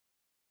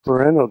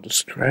Parental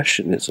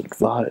discretion is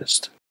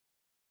advised.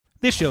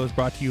 This show is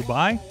brought to you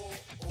by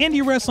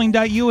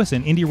IndieWrestling.us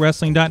and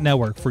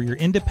IndieWrestling.network for your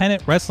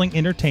independent wrestling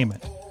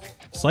entertainment.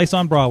 Slice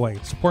on Broadway,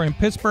 supporting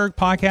Pittsburgh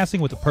podcasting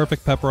with the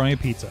perfect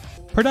pepperoni pizza.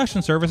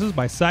 Production services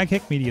by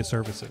Sidekick Media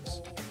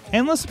Services.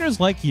 And listeners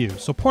like you,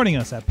 supporting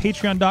us at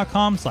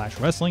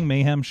patreon.com/Wrestling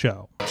Mayhem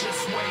Show.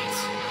 Just wait,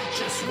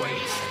 just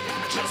wait,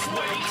 just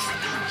wait,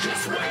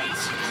 just wait,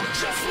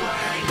 just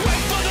wait.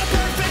 Wait for the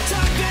perfect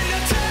time, then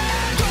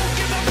attack. Don't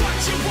give up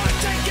what you want,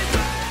 take it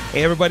back.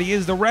 Hey everybody,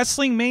 it's the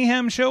Wrestling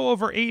Mayhem Show,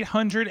 over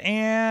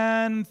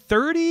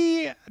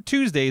 830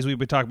 Tuesdays we've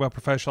been talking about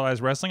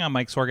professionalized wrestling. I'm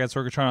Mike Sorg at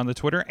Sorgatron on the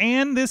Twitter,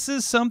 and this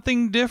is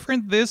something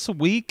different this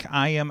week.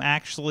 I am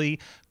actually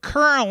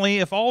currently,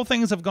 if all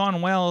things have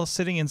gone well,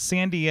 sitting in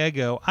San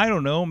Diego. I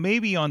don't know,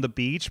 maybe on the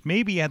beach,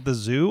 maybe at the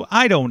zoo.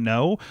 I don't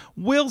know.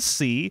 We'll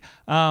see.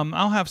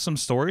 I'll have some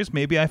stories.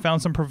 Maybe I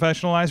found some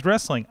professionalized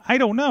wrestling. I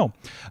don't know.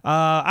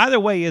 Either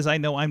way is I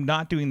know I'm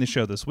not doing the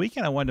show this week,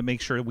 and I wanted to make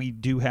sure we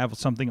do have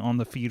something on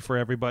the feed for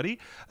everybody.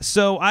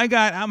 So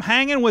I'm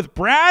hanging with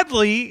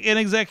Bradley, an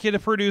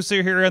executive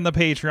producer here on the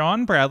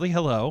Patreon. Bradley,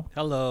 hello.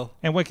 Hello.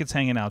 And Wicked's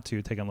hanging out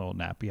too, taking a little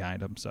nap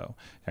behind him. So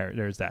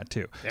there's that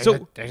too.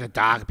 There's a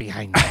dog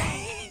behind me.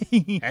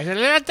 There's a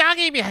little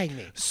doggy behind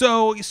me.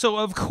 So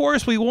of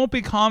course we won't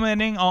be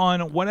commenting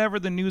on whatever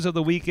the news of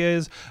the week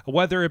is,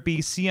 whether it be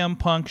CM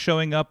Punk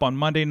showing up on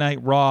Monday Night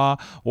Raw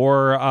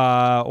or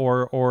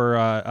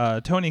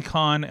Tony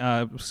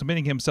Khan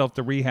submitting himself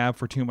to rehab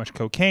for too much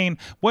cocaine.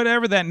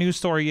 Whatever that news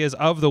story is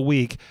of the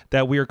week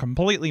that we are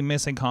completely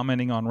missing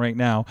commenting on right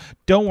now,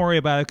 don't worry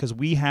about it because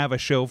we have a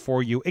show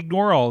for you.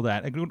 Ignore all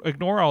that.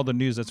 Ignore all the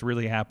news that's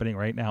really happening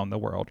right now in the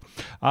world.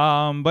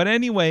 But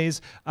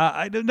anyways,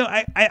 I don't know.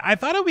 I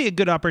thought it would be a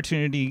good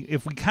opportunity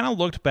if we kind of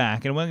looked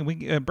back, and when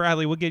we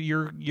Bradley, we'll get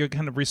your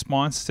kind of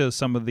response to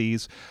some of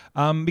these,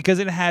 because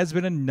it has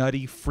been a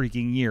nutty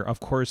freaking year. Of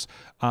course,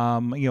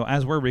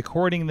 as we're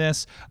recording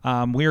this,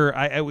 let's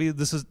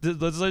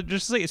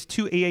just say it's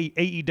two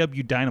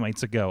AEW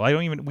Dynamites ago.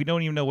 We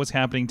don't even know what's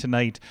happening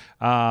tonight.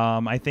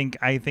 I think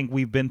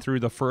we've been through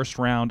the first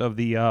round of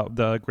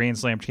the Grand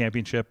Slam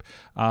Championship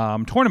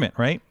tournament,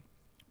 right?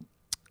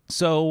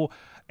 So.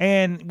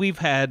 And we've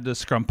had the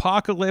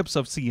Scrumpocalypse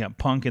of CM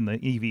Punk and the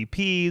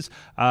EVPs.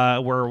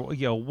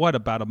 We're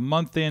about a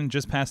month in,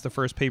 just past the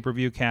first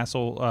pay-per-view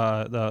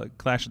the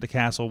Clash at the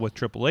Castle with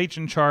Triple H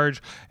in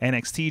charge.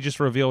 NXT just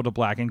revealed a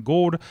black and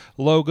gold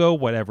logo,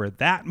 whatever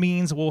that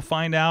means. We'll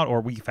find out, or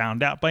we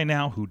found out by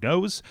now. Who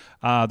knows?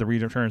 The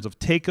returns of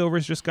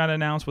takeovers just got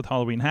announced with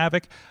Halloween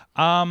Havoc.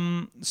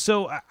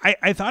 So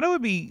I thought it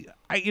would be,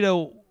 I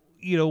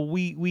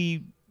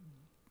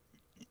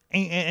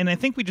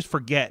think we just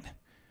forget.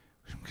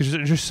 Because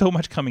there's so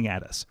much coming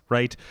at us,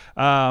 right?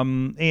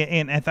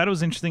 And I thought it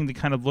was interesting to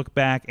kind of look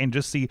back and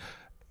just see,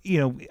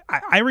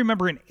 I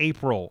remember in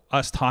April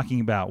us talking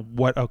about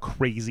what a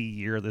crazy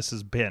year this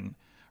has been,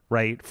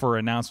 right? For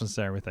announcements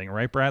and everything,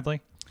 right,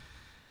 Bradley?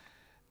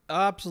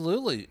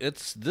 Absolutely.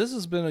 This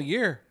has been a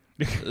year.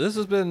 This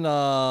has been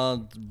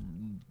all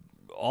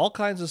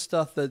kinds of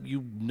stuff that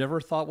you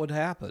never thought would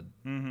happen.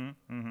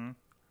 Mm-hmm. Mm-hmm.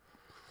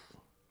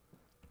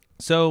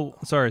 So,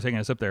 sorry, taking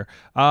a sip there.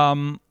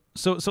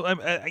 So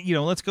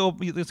let's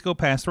go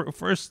past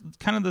first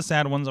kind of the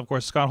sad ones. Of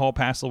course, Scott Hall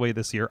passed away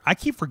this year. I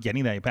keep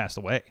forgetting that he passed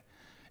away.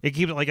 It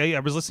keeps I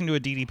was listening to a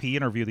DDP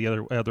interview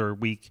the other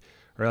week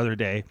or other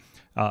day,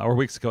 or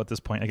weeks ago at this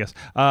point, I guess.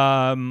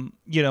 And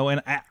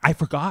I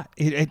forgot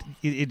it,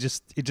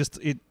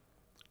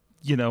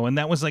 and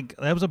that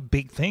was a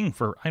big thing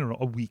for, I don't know,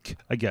 a week,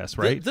 I guess,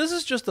 right? This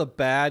is just a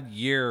bad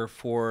year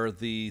for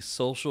the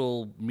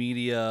social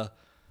media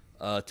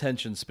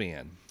attention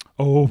span.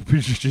 Oh,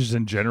 just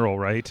in general,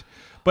 right?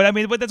 But I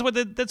mean, that's what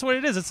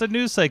it is. It's a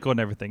news cycle and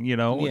everything, Yeah.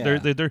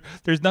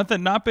 There's not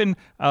been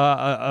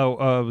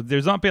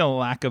a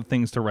lack of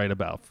things to write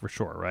about for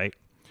sure, right?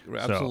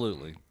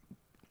 Absolutely. So,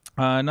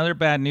 another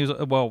bad news.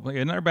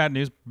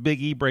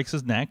 Big E breaks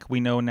his neck. We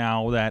know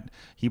now that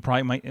he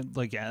probably might.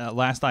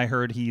 Last I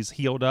heard, he's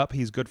healed up.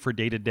 He's good for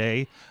day to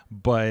day,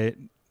 but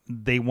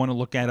they want to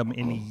look at him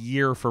in a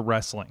year for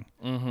wrestling.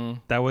 Mm-hmm.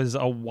 That was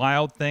a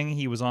wild thing.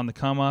 He was on the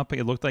come up.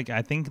 It looked like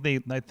they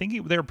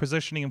were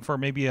positioning him for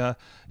maybe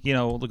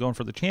going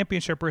for the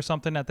championship or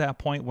something at that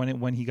point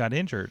when he got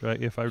injured.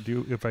 If I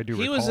do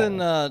recall. He was in.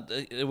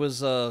 It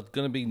was going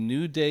to be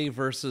New Day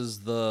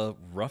versus the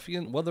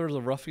Ruffian. Whether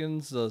the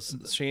Ruffians,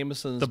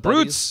 Sheamus and the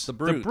Brutes, the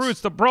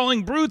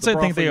Brawling Brutes. I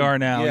think they are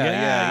now.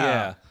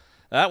 Yeah.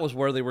 That was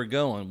where they were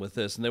going with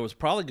this, and there was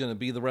probably going to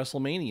be the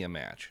WrestleMania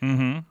match.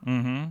 Mm-hmm.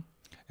 Mm-hmm.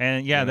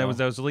 And that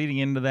was leading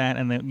into that,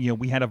 and then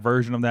we had a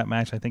version of that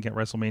match, I think, at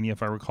WrestleMania,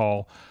 if I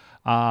recall.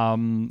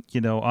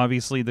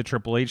 Obviously the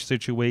Triple H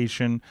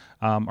situation,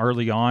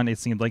 early on, it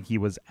seemed like he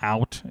was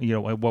out.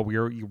 What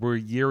we're a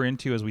year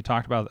into, as we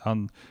talked about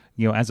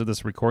as of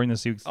this recording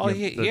this week.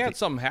 He had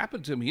something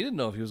happen to him. He didn't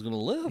know if he was going to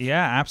live.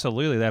 Yeah,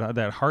 absolutely.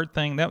 That heart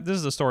thing. This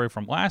is a story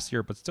from last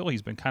year, but still,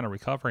 he's been kind of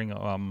recovering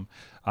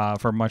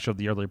for much of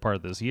the early part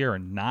of this year,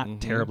 and not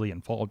terribly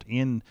involved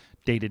in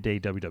day-to-day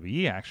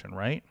WWE action,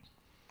 right?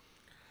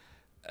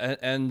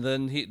 And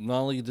then he not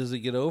only does he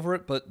get over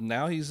it, but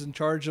now he's in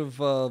charge of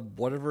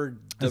whatever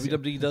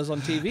WWE does on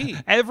TV.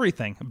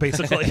 Everything,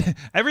 basically.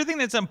 Everything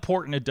that's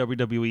important at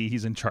WWE,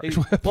 he's in charge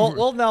with.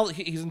 Well, now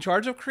he's in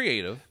charge of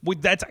creative.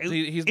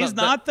 He's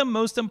not the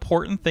most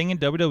important thing in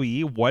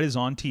WWE what is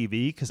on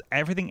TV, because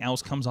everything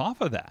else comes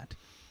off of that.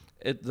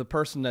 The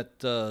person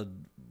that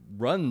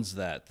runs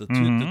that,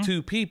 the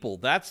two people,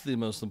 that's the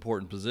most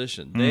important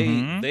position.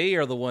 They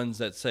are the ones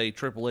that say,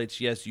 Triple H,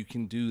 yes, you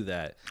can do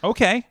that.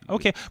 Okay,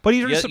 but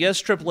he's yes,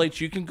 Triple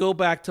H, you can go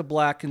back to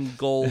black and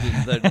gold,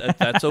 and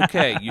that's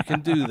okay. You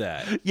can do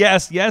that.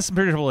 Yes,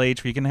 Triple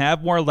H, we can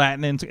have more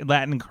Latin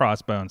and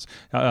crossbones,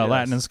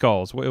 Latin and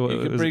skulls.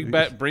 You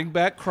can bring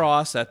back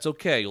Cross. That's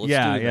okay. Let's do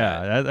that.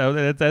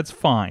 Yeah, that's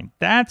fine.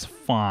 That's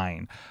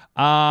fine.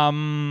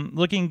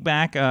 Looking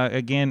back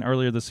again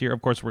earlier this year,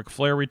 of course, Ric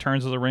Flair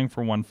returns to the ring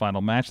for one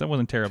final match. That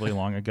wasn't terribly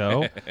long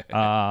ago.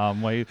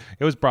 It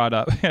was brought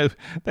up.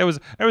 there was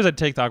a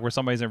TikTok where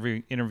somebody's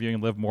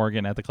interviewing Liv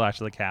Morgan at the Clash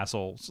of the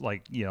Castles,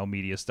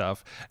 media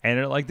stuff, and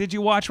they're like, "Did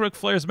you watch Ric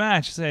Flair's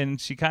match?" And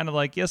she kind of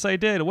like, "Yes, I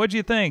did. What'd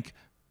you think?"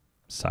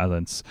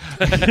 Silence.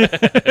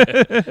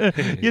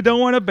 You don't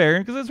want to bear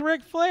it because it's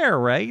Ric Flair,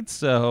 right?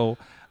 So.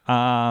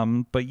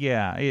 But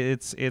yeah,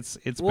 it's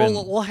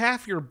well,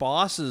 half your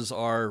bosses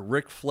are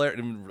Ric Flair.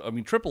 I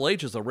mean, Triple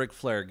H is a Ric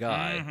Flair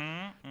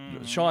guy.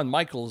 Shawn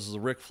Michaels is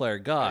a Ric Flair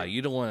guy.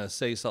 You don't want to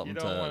say something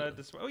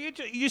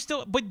you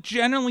still, but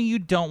generally you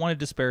don't want to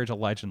disparage a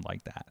legend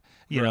like that,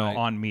 you know,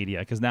 on media,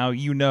 because now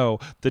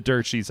the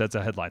dirt sheet sets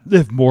a headline.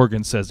 Liv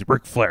Morgan says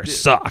Ric Flair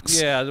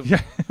sucks. Yeah,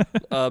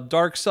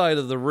 Dark Side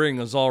of the Ring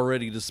has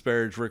already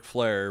disparaged Ric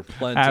Flair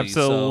plenty.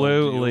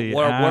 Absolutely. So,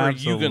 what are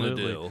you gonna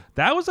do?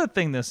 That was a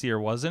thing this year,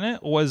 wasn't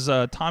it? Was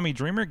Tommy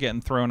Dreamer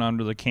getting thrown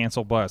under the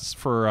cancel bus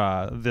for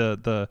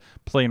the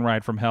plane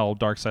ride from hell,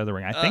 Dark Side of the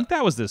Ring? I think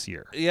that was this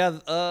year. Yeah,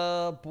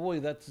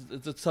 boy,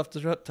 it's tough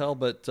to tell,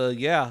 but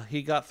yeah,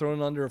 he got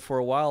thrown under for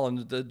a while,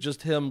 and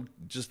just him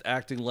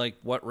acting like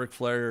what Ric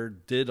Flair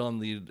did on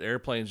the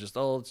airplane,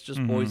 it's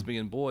just boys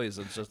being boys.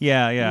 It's just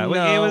yeah.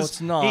 No,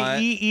 it's not.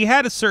 He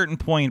had a certain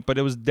point, but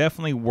it was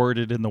definitely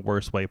worded in the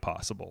worst way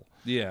possible.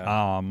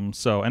 Yeah.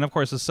 So, and of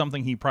course, it's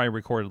something he probably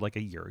recorded like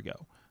a year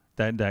ago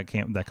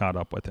that caught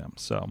up with him.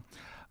 So.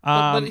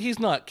 But he's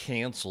not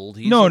canceled.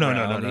 He's no.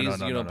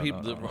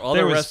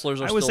 Other wrestlers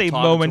are I would still say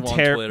talking to him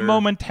on Twitter.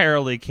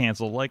 momentarily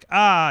canceled. Like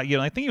I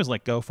think he was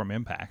let go from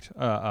Impact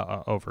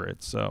over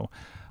it. So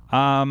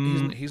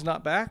he's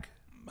not back.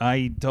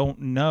 I don't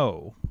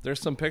know. There's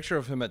some picture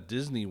of him at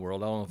Disney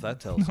World. I don't know if that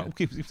tells you.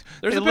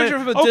 There's a a picture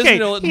of him at Disney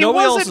World.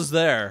 Nobody else is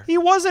there. He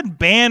wasn't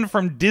banned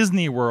from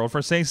Disney World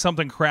for saying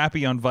something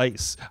crappy on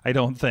Vice, I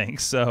don't think.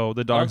 So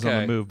the dog's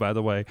on the move, by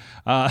the way.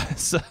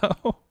 So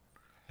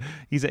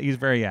he's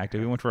very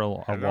active. He went for a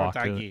walk.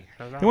 He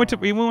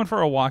went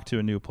for a walk to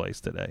a new place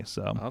today.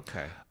 So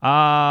okay.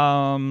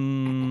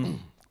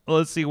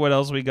 Let's see what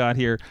else we got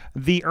here.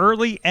 The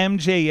early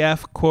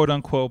MJF quote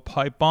unquote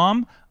pipe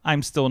bomb.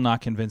 I'm still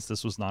not convinced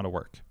this was not a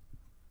work.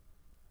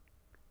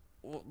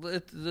 Well,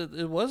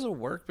 it was a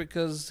work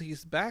because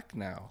he's back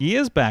now. He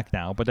is back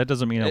now, but that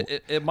doesn't mean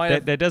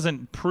that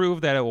doesn't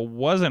prove that it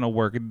wasn't a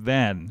work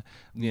then.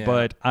 Yeah.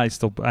 But I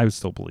still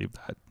believe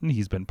that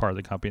he's been part of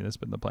the company. That's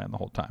been the plan the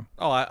whole time.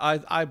 Oh,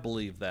 I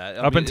believe that.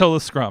 Up until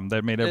the scrum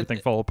that made everything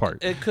fall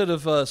apart. It could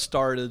have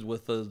started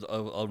with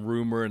a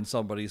rumor, and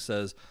somebody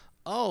says,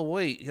 "Oh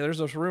wait, there's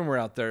this rumor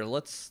out there.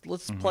 Let's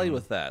play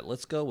with that.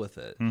 Let's go with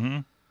it." Mm-hmm.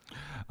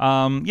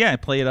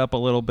 Play it up a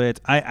little bit.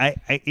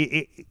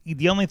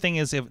 The only thing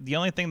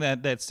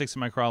that sticks in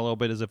my craw a little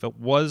bit is if it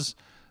was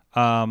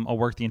a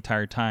work the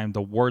entire time,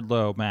 the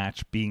Wardlow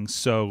match being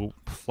so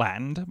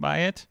flattened by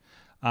it.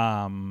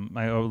 I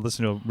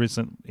listened to a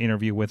recent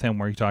interview with him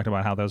where he talked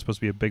about how that was supposed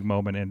to be a big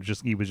moment, and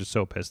he was just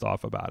so pissed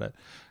off about it.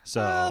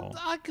 So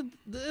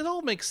it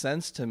all makes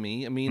sense to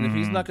me. I mean, if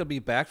he's not going to be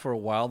back for a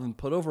while, then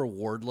put over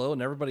Wardlow,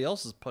 and everybody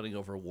else is putting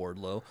over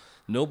Wardlow.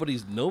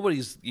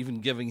 Nobody's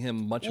even giving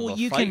him much of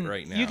a fight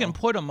right now. You can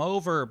put him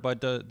over,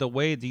 but the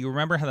way, do you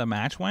remember how the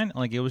match went?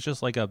 Like, it was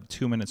just like a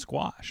 2-minute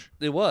squash.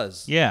 It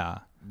was. Yeah.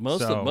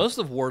 Most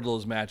of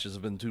Wardlow's matches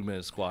have been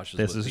 2-minute squashes.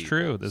 This is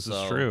true. This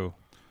is true.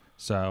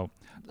 So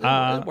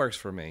it works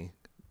for me.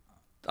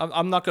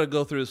 I'm not going to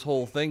go through this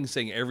whole thing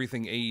saying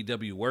everything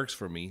AEW works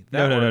for me.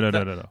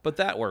 No. But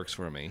that works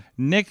for me.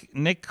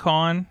 Nick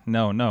Khan,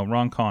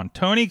 wrong Khan.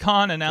 Tony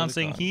Khan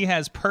announcing he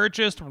has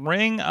purchased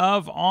Ring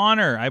of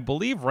Honor. I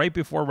believe right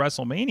before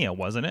WrestleMania,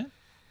 wasn't it?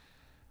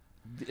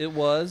 It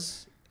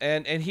was.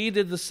 And he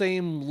did the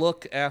same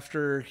look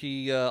after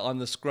he on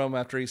the scrum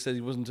after he said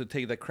he wasn't to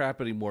take that crap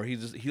anymore.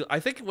 I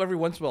think every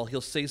once in a while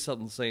he'll say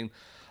something saying,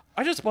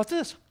 "I just bought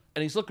this."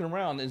 And he's looking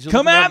around. And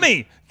Come at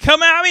me,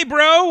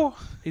 bro.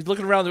 He's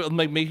looking around.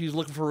 Maybe he's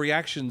looking for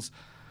reactions.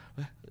 Are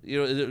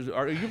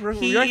you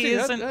reacting? He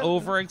is an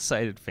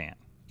overexcited fan.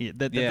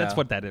 That's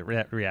what that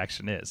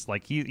reaction is.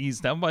 Like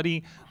he's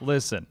somebody.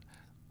 Listen,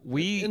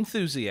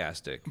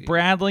 enthusiastic.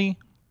 Bradley.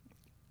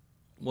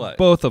 What?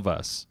 Both of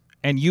us,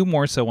 and you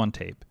more so on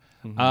tape,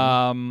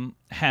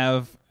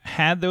 have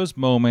had those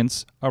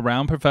moments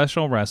around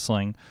professional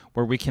wrestling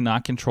where we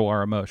cannot control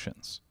our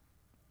emotions.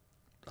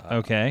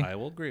 Okay. I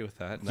will agree with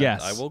that.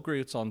 Yes. I will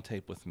agree it's on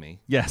tape with me.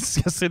 Yes,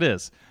 yes, it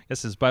is.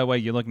 Yes, it is. By the way,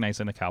 you look nice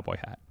in a cowboy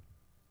hat.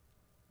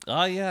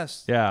 Ah,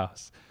 yes.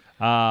 Yes.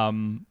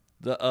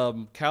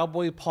 The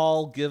Cowboy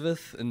Paul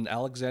giveth and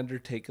Alexander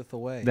taketh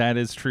away. That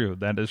is true.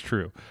 That is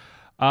true.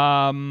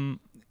 A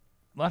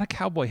lot of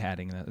cowboy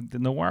hatting. The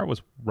Noir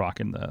was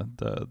rocking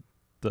the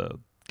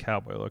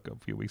cowboy look a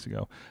few weeks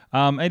ago.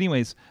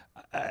 Anyways,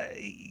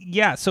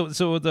 yeah. So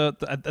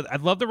I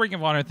love the Ring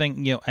of Honor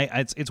thing. You know,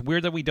 it's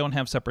weird that we don't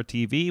have separate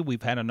TV.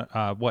 We've had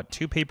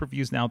 2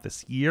 pay-per-views now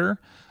this year.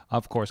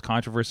 Of course,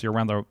 controversy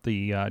around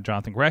the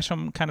Jonathan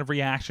Gresham kind of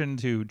reaction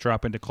to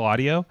drop into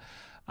Claudio.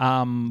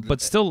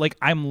 But still, like,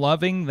 I'm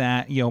loving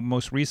that, you know,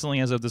 most recently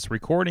as of this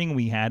recording,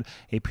 we had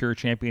a Pure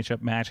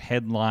Championship match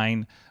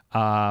headline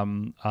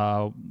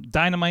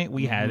Dynamite.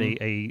 We had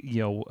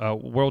a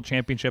World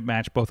Championship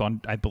match both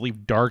on, I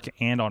believe, Dark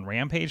and on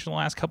Rampage in the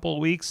last couple of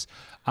weeks.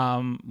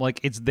 Like,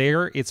 it's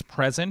there, it's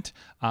present.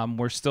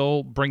 We're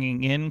still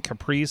bringing in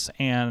Caprice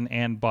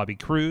and Bobby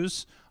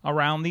Cruz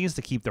around these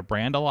to keep the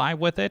brand alive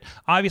with it.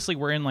 Obviously,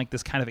 we're in like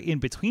this kind of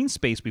in-between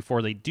space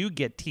before they do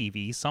get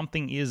TV.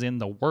 Something is in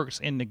the works,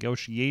 in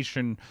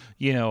negotiation.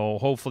 You know,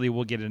 hopefully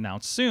we'll get it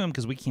announced soon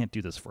because we can't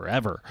do this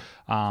forever.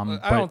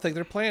 I don't think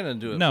they're planning to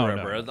do it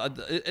forever. No.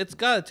 It's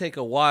got to take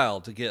a while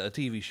to get a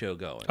TV show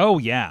going. Oh,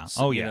 yeah.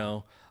 So, yeah. You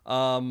know,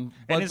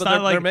 but it's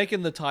not they're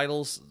making the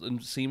titles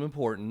seem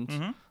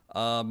important.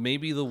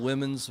 Maybe the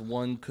women's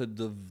one could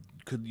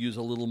use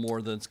a little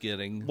more than it's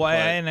getting. Well,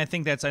 and I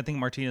think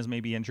Martinez may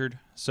be injured,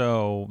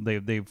 so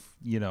they've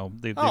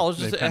let's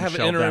just have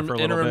an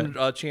interim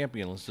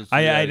champion. Let's just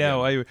I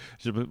know.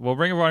 Well,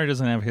 Ring of Honor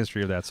doesn't have a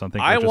history of that, so I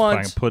think I they're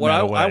want just putting what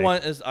that away.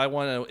 I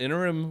want an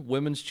interim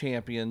women's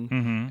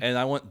champion, and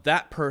I want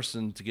that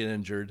person to get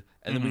injured,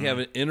 and then we have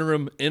an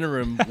interim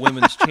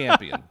women's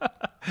champion.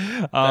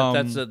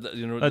 That's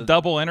a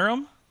double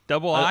interim.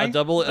 Double I? A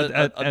double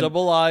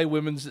I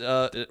women's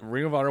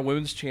Ring of Honor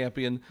women's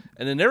champion,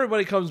 and then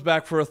everybody comes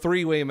back for a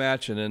 3-way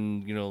match, and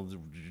then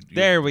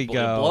there we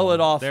go. Blow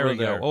it off. There we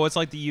go. Oh, it's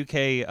like the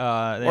UK,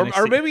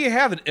 or maybe you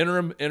have an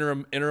interim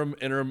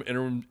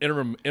champion.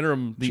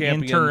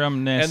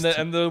 Interimness,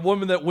 and the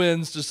woman that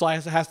wins just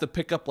has to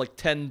pick up like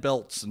 10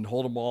 belts and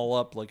hold them all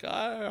up. Like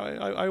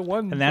I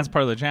won, and that's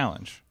part of the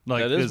challenge.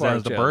 Like that is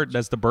that's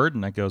the burden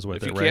that goes with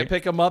it. If you right? can't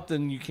pick them up,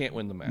 then you can't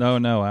win the match.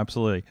 No,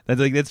 absolutely.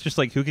 That's just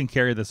like who can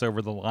carry this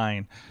over the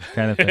line,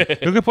 kind of thing.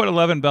 Who can put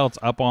 11 belts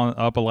up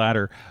a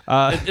ladder?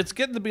 It's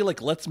getting to be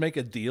like let's make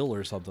a deal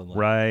or something. Like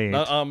right.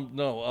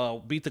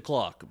 No, beat the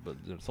clock, but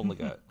something like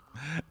that.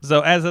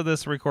 So as of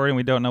this recording,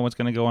 we don't know what's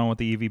going to go on with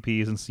the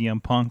EVPs and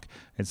CM Punk.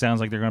 It sounds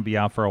like they're going to be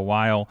out for a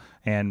while,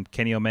 and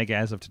Kenny Omega,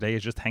 as of today,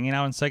 is just hanging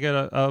out in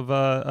Sega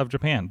of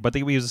Japan. But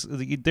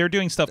they're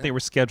doing stuff they were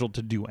scheduled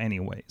to do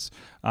anyways.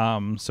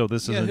 So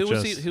this isn't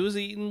who was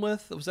he eating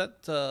with? Was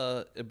that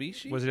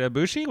Ibushi? Was it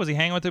Ibushi? Was he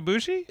hanging with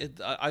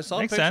Ibushi? I saw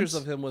Makes pictures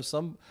sense. of him with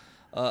some.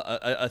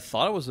 I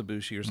thought it was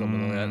Ibushi or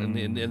something like that,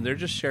 and they're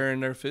just sharing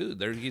their food.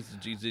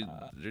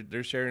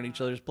 They're sharing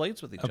each other's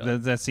plates with each other.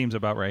 That seems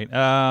about right.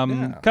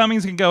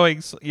 Comings and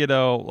goings.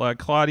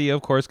 Claudio,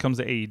 of course, comes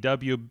to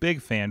AEW.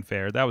 Big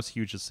fanfare. That was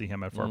huge to see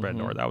him at Forbidden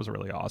Door. That was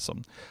really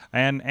awesome.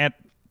 And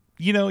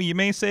you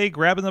may say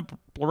grabbing the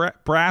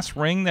brass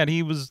ring that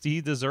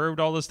he deserved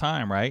all this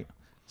time, right?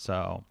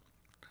 So,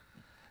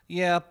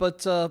 yeah,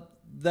 but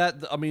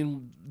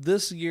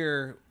this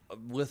year.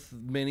 With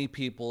many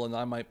people, and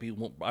I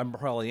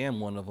probably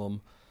am one of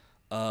them.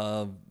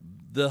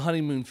 The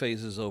honeymoon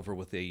phase is over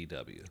with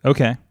AEW.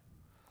 Okay.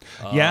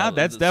 Yeah,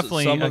 that's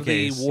definitely some of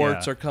case, the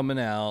warts are coming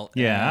out.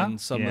 Yeah, and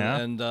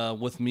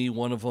with me,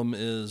 one of them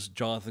is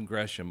Jonathan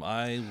Gresham.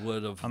 I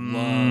would have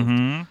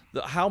loved.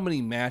 How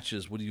many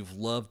matches would you have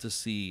loved to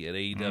see at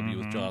AEW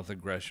with Jonathan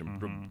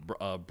Gresham,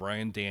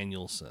 Bryan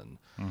Danielson,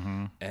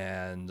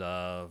 and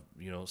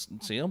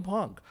CM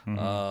Punk.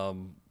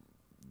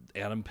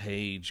 Adam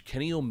Page,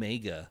 Kenny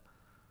Omega,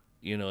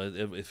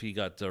 if he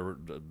got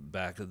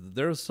back,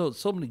 there's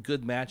so many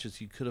good matches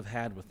he could have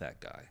had with that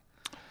guy,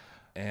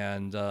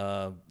 and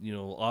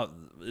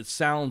it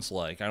sounds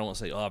like, I don't want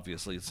to say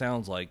obviously, it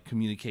sounds like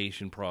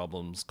communication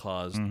problems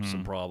caused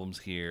some problems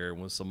here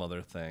with some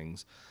other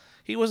things.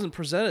 He wasn't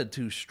presented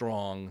too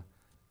strong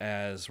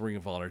as Ring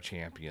of Honor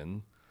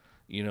champion.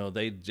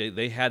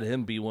 They had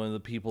him be one of the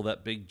people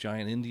that big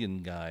giant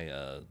Indian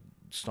guy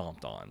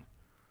stomped on.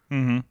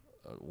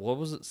 What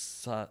was it?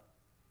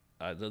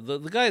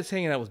 The guy that's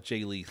hanging out with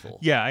Jay Lethal.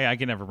 Yeah, I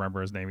can never remember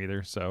his name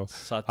either. So,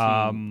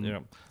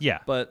 yeah,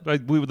 but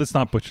let's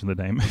not butcher the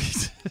name.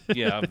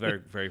 Yeah, very,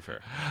 very fair.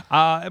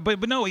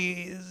 But no,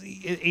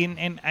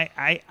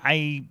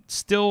 I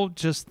still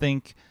just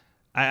think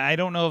I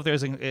don't know if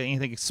there's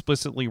anything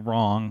explicitly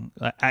wrong.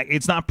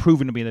 It's not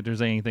proven to me that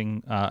there's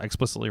anything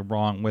explicitly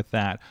wrong with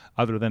that,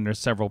 other than there's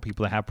several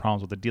people that have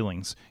problems with the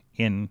dealings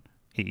in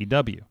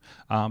AEW.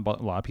 But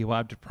a lot of people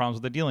have problems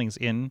with the dealings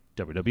in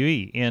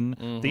WWE, in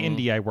the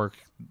indie I work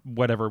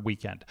whatever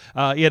weekend.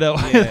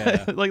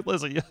 Yeah. Like,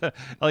 listen,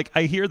 like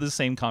I hear the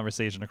same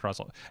conversation across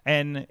all,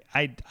 and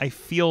I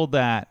feel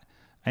that,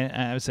 and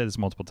I've said this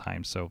multiple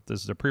times, so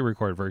this is a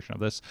pre-recorded version of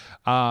this.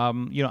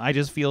 I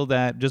just feel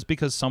that just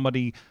because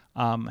somebody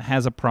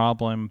has a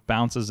problem,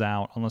 bounces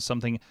out, unless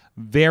something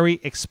very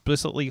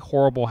explicitly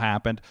horrible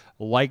happened,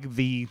 like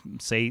the,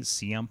 say,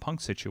 CM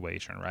Punk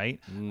situation, right?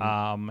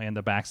 And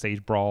the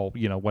backstage brawl,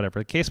 whatever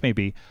the case may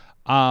be.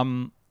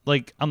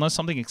 Like, unless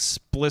something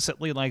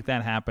explicitly like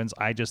that happens,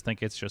 I just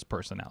think it's just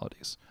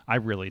personalities. I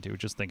really do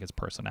just think it's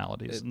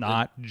personalities.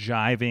 Not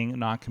jiving,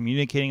 not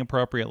communicating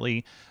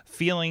appropriately,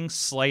 feeling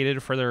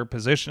slighted for their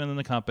position in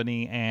the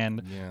company,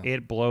 and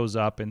it blows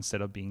up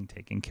instead of being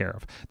taken care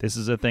of. This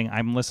is a thing.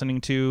 I'm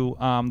listening to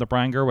the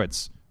Brian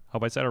Gerwitz,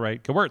 hope I said it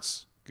right,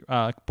 Gewurz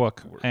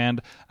book,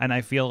 and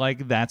I feel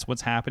like that's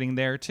what's happening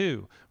there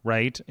too,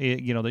 right?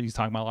 That he's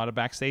talking about a lot of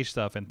backstage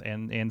stuff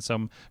and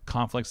some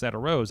conflicts that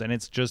arose, and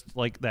it's just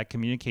like that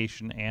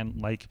communication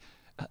and like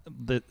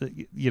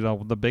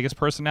the biggest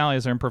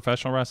personalities are in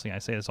professional wrestling. I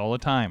say this all the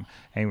time,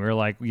 and we're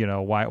like,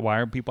 why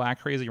are people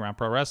act crazy around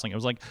pro wrestling? It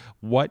was like,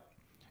 what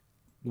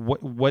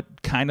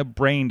kind of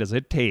brain does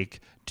it take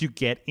to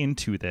get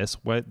into this?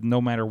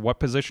 No matter what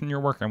position you're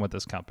working with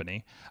this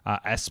company,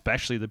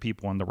 especially the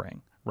people in the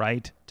ring,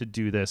 right, to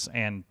do this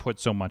and put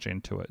so much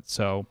into it.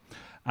 So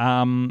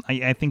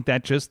I think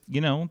that just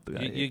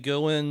you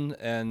go in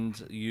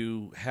and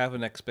you have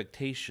an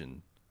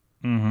expectation.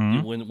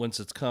 Once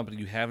it's company,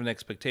 you have an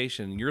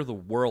expectation. You're the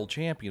world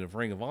champion of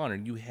Ring of Honor.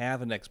 You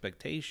have an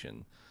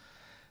expectation.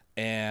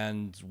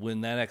 And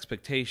when that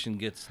expectation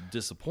gets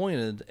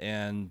disappointed,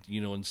 and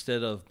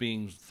instead of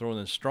being thrown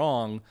in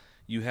strong,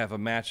 you have a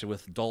match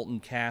with Dalton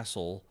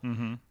Castle,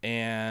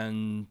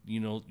 and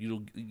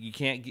you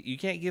can't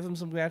give him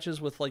some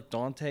matches with like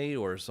Dante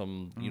or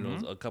some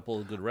a couple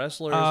of good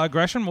wrestlers.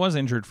 Gresham was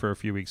injured for a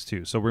few weeks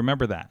too, so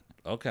remember that.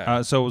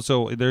 Okay.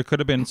 So there could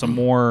have been some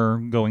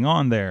more going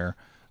on there.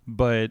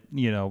 But,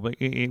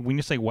 when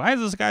you say, why has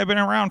this guy been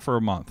around for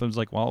a month? It was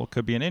like, well, it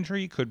could be an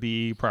injury, could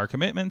be prior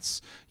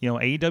commitments.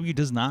 AEW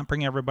does not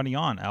bring everybody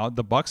on.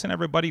 The Bucks and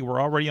everybody were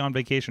already on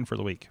vacation for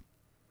the week,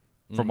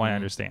 from what I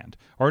understand.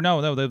 Or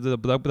no,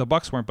 the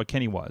Bucks weren't, but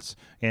Kenny was,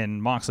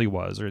 and Moxley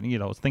was, or,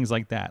 things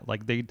like that.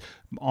 Like, they,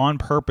 on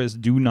purpose,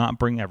 do not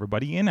bring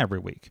everybody in every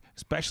week,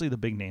 especially the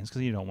big names,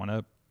 because you don't want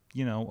to,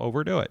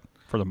 overdo it.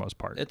 For the most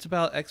part, it's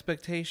about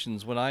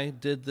expectations. When I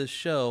did this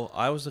show,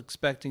 I was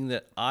expecting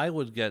that I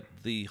would get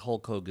the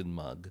Hulk Hogan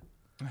mug,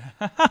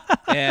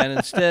 and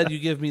instead you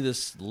give me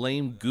this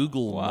lame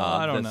Google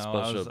mug. I don't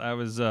know. I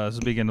was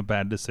speaking of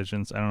bad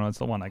decisions. I don't know. It's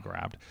the one I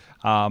grabbed.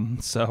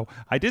 So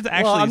I did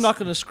actually. Well, I'm not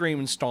going to scream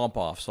and stomp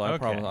off. So I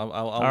promise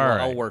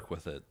I'll work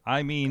with it.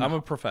 I mean, I'm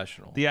a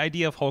professional. The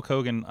idea of Hulk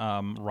Hogan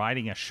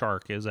riding a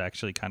shark is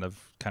actually kind of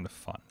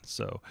fun.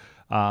 So.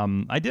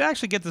 I did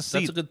actually get to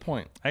see. That's a good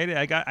point.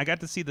 I got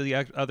to see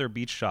the other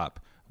beach shop.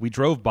 We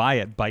drove by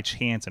it by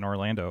chance in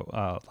Orlando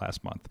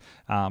last month.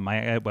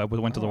 I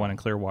went to the one in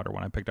Clearwater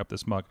when I picked up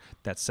this mug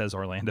that says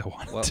Orlando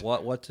on it.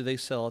 What do they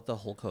sell at the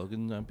Hulk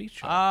Hogan beach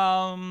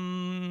shop?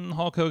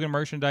 Hulk Hogan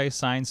merchandise,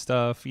 signed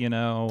stuff.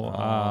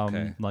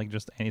 Okay. Like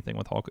just anything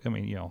with Hulk. I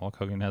mean, Hulk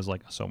Hogan has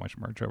like so much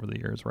merch over the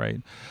years, right?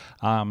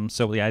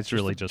 So yeah, it's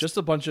really just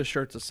a bunch of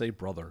shirts that say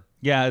brother.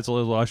 Yeah, it's a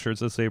little lot of shirts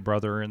that say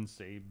brother and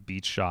say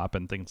beach shop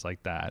and things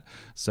like that.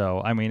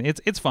 So I mean,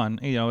 it's fun.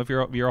 If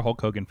you're a Hulk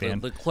Hogan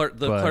fan, the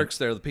clerks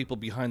there, the people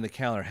behind the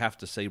counter have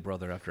to say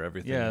brother after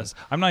everything. Yes,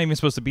 I'm not even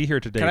supposed to be here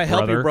today. Can I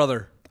help you,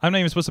 brother? I'm not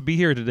even supposed to be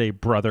here today,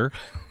 brother.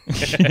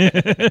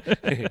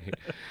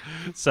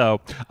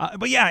 So,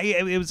 but yeah,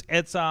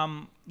 it's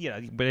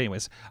But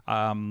anyways,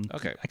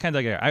 okay. I kind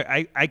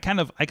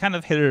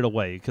of hid it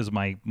away because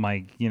my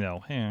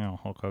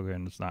Hulk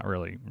Hogan is not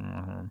really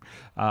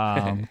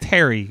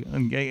Terry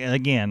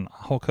again,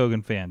 Hulk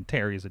Hogan fan.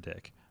 Terry's a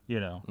dick,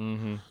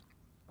 Mm-hmm.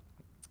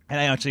 And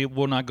I actually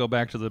will not go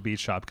back to the beach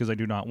shop because I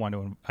do not want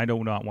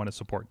to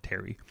support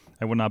Terry.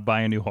 I will not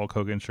buy a new Hulk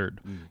Hogan shirt.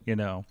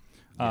 Yes.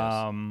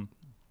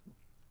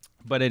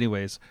 But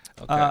anyways,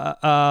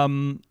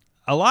 okay.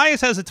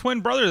 Elias has a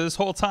twin brother this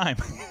whole time.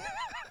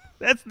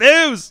 That's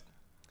news.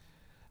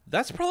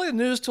 That's probably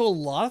news to a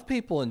lot of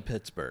people in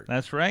Pittsburgh.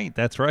 That's right.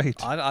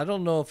 I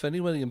don't know if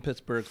anybody in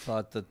Pittsburgh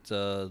thought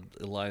that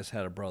Elias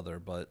had a brother,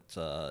 but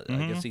I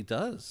guess he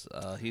does.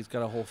 He's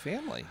got a whole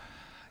family.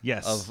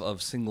 Yes.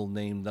 Of single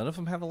name. None of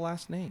them have a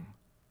last name.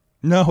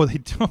 No, they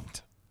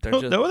don't.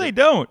 They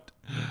don't.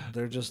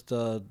 They're just.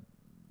 I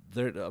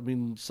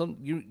mean,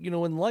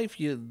 in life,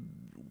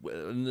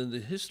 in the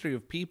history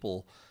of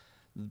people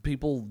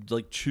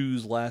like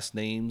choose last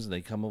names and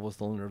they come up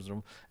with owners,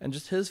 and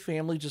just his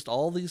family, just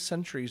all these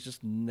centuries,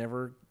 just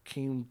never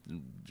came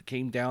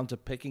down to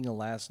picking a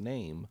last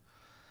name,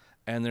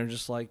 and they're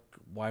just like,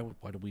 why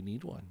do we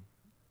need one?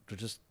 They're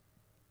just,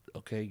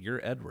 okay, you're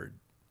Edward,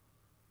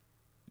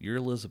 you're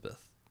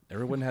Elizabeth.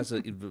 Everyone has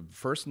a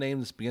first name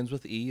that begins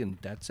with E, and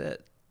that's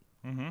it.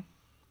 Mm-hmm.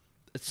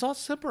 It's not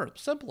simpler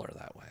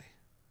that way.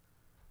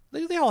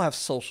 They all have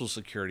social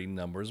security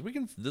numbers.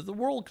 The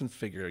world can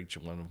figure each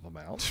one of them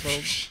out. So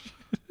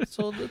it's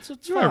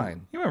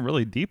fine. You went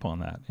really deep on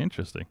that.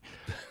 Interesting.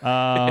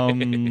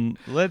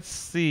 Let's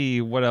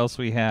see what else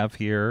we have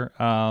here.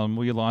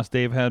 We lost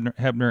Dave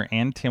Hebner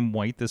and Tim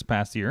White this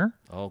past year.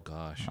 Oh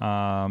gosh.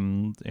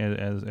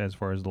 As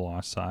far as the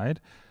lost side.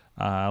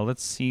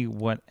 Let's see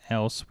what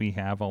else we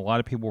have. A lot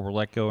of people were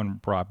let go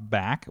and brought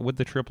back with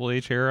the Triple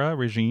H era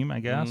regime, I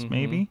guess,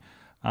 maybe.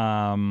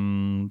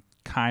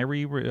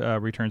 Kyrie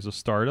returns to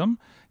Stardom.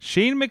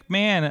 Shane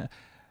McMahon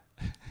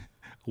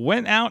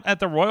went out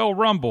at the Royal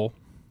Rumble.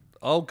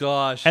 Oh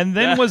gosh. And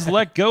then was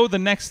let go the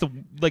next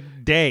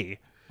day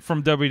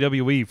from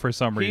WWE for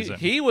some reason.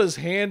 He was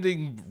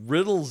handing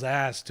Riddle's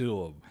ass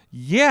to him.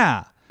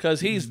 Yeah. Because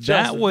he's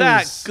just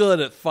that good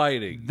at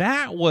fighting.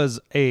 That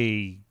was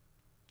a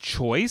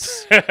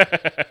choice.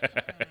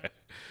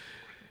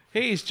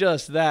 He's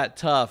just that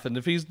tough. And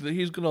if he's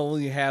going to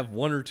only have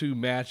one or two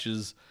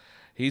matches,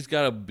 he's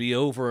got to be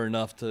over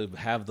enough to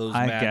have those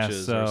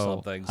matches or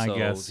something. I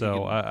guess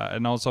so.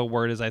 And also,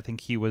 word is I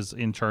think he was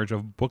in charge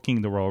of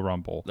booking the Royal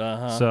Rumble.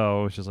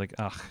 So it's just like,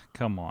 ugh,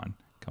 come on.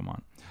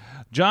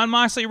 Jon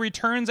Moxley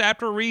returns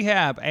after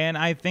rehab, and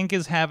I think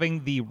is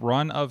having the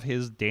run of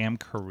his damn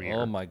career.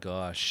 Oh my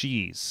gosh,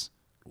 jeez,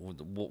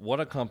 what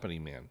a company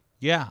man!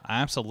 Yeah,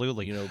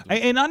 absolutely.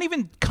 And not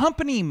even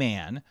company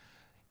man.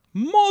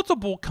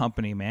 Multiple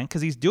company man,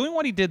 because he's doing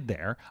what he did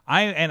there.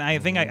 I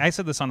think I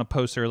said this on a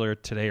post earlier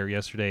today or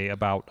yesterday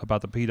about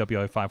the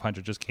PWI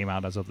 500 just came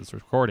out as of this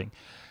recording.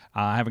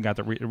 I haven't got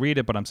to read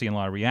it, but I'm seeing a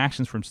lot of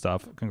reactions from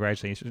stuff.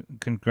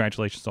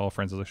 Congratulations to all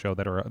friends of the show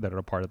that are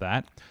a part of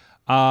that.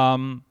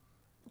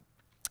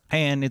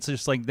 And it's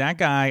just like that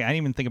guy. I didn't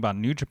even think about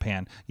New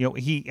Japan.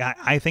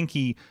 I think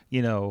he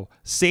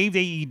saved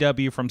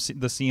AEW from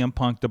the CM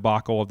Punk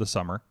debacle of the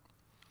summer.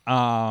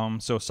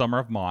 So Summer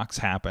of Mox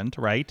happened,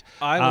 right?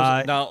 I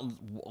was now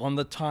on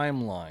the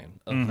timeline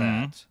of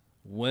that.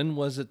 When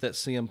was it that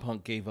CM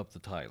Punk gave up the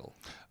title?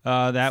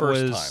 That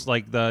First was time.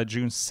 like the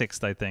June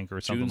 6th, I think,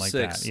 or something June like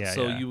 6th. that. Yeah.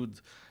 So yeah. you would,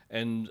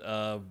 and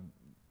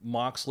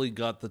Moxley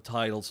got the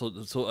title.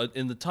 So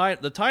in the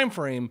time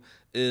frame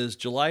is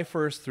July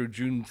 1st through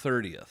June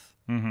 30th.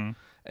 And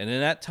in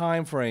that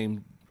time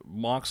frame,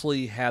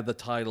 Moxley had the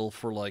title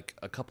for like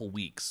a couple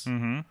weeks.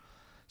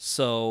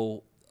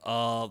 So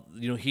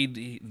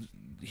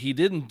he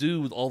didn't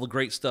do all the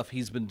great stuff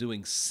he's been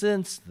doing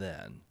since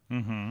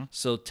then.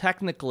 So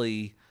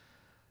technically,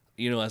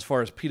 as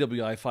far as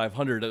PWI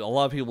 500, a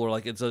lot of people are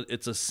like, it's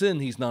a sin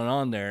he's not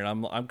on there, and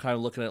I'm kind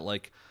of looking at it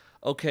like,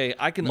 okay,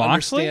 I can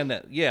Moxley? understand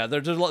that. Yeah,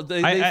 they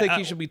think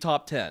he should be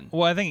top 10.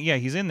 Well, I think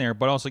he's in there,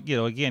 but also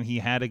again he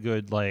had a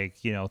good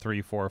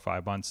 3, 4, or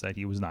 5 months that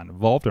he was not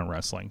involved in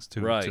wrestling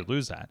to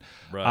lose that.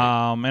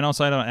 Right. And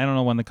also I don't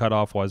know when the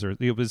cutoff was, or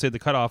was it the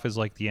cutoff is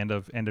like the end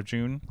of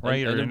June, right?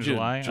 End or of in June.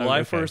 July?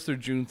 July Okay. 1st through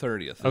June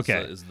 30th.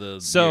 Okay. Is the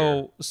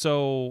so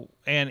year.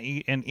 And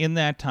in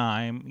that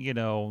time,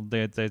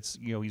 that's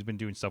he's been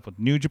doing stuff with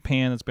New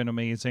Japan that's been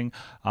amazing,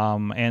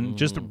 and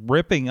just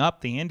ripping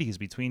up the indies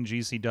between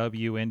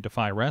GCW and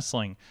Defy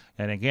Wrestling.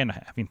 And again,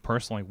 having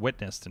personally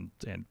witnessed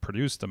and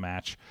produced a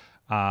match,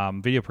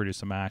 video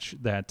produced a match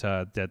that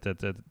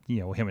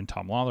him and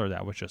Tom Lawler,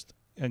 that was just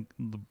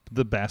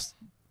the best,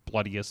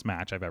 bloodiest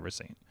match I've ever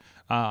seen.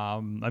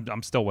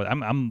 I'm still with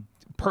I'm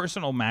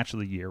personal match of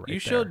the year. You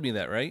showed me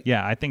that, right?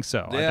 Yeah, I think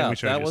so. Yeah, I think we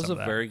showed that you was some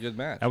a of very good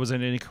match. That was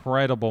an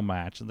incredible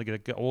match. Like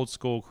an old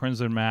school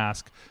Crimson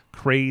Mask,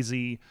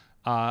 crazy,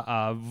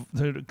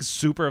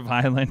 super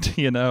violent,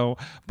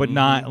 but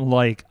not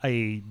like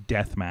a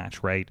death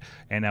match, right?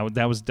 And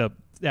that was the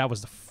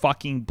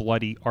fucking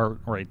bloody art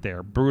right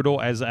there. Brutal,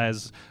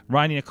 as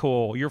Ronnie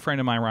Nicole, your friend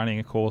of mine, Ronnie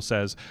Nicole,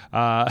 says.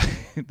 I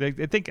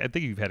think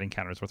you've had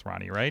encounters with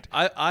Ronnie, right?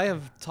 I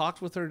have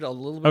talked with her a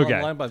little bit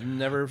online, but I've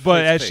never.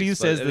 But as she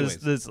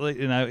face-to-face. says, But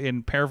anyways.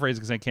 in paraphrase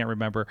because I can't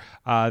remember,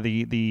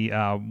 the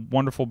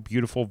wonderful,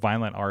 beautiful,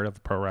 violent art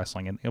of pro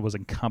wrestling, and it was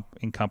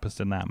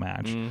encompassed in that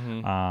match,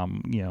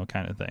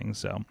 kind of thing.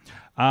 So.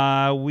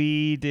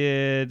 We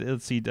did,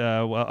 let's see,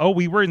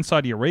 we were in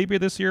Saudi Arabia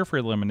this year for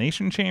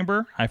Elimination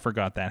Chamber. I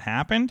forgot that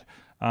happened.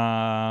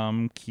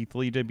 Keith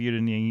Lee debuted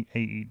in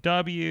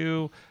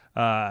AEW.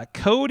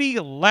 Cody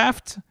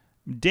left,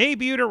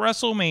 debuted at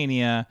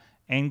WrestleMania,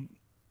 and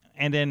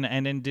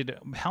then did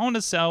Hell in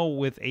a Cell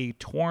with a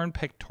torn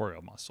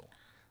pectoral muscle.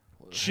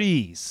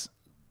 Jeez.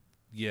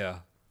 Yeah,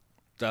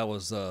 that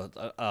was,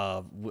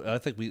 I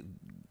think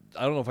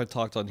I don't know if I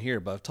talked on here,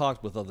 but I've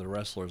talked with other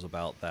wrestlers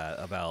about that,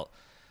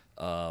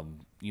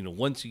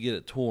 once you get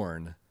it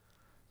torn,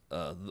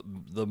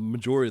 the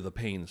majority of the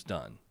pain is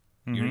done.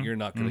 You're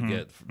not going to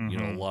get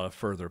a lot of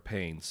further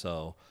pain.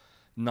 So,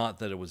 not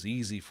that it was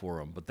easy for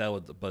him, but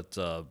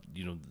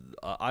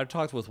I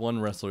talked with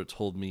one wrestler that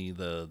told me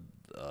the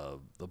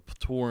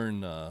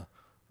torn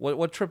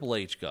what Triple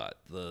H got,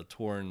 the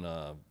torn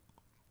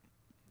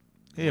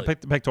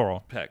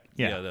pectoral. pec.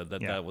 Yeah.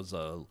 That was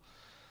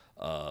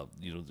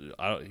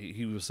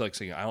he was like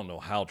saying, I don't know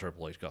how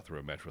Triple H got through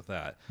a match with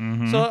that.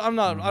 Mm-hmm. So I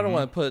don't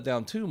want to put it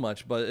down too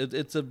much, but it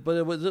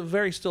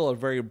was still a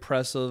very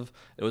impressive.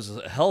 It was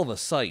a hell of a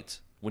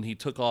sight when he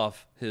took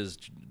off his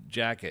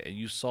jacket and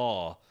you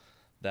saw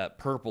that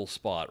purple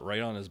spot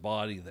right on his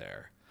body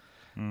there.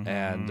 Mm-hmm.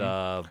 And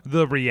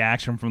the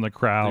reaction from the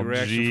crowd.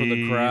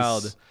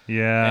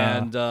 Yeah.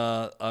 And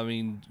I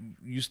mean,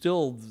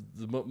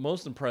 the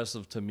most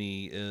impressive to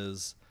me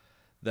is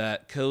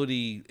that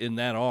Cody in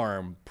that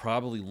arm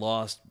probably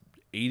lost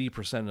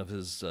 80% of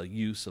his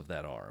use of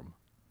that arm,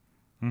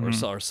 or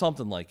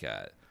something like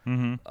that.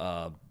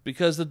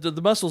 Because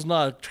the muscle's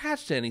not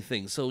attached to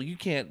anything, so you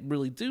can't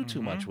really do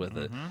too much with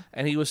it.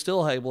 And he was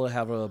still able to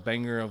have a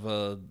banger of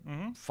a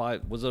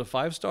 5. Was it a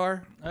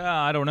 5-star?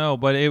 I don't know,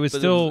 but it's really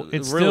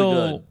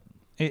still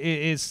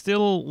it's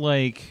still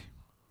like.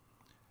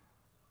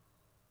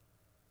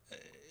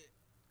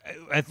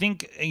 I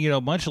think,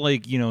 much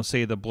like,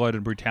 say the blood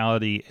and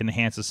brutality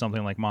enhances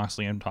something like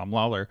Moxley and Tom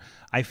Lawler,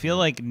 I feel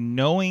like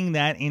knowing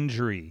that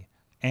injury,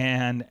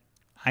 and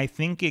I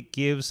think it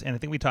gives, and I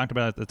think we talked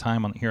about it at the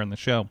time here on the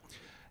show,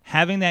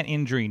 having that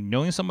injury,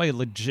 knowing somebody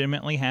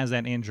legitimately has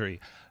that injury,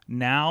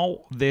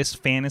 now this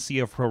fantasy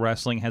of pro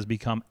wrestling has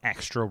become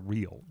extra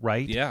real,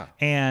 right? Yeah.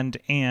 And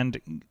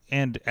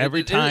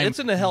every time it's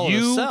in a hell of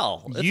a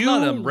cell. It's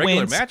not a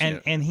regular match.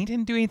 And he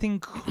didn't do anything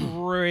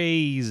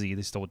crazy.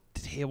 They still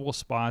table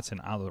spots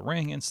and out of the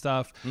ring and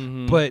stuff.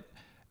 But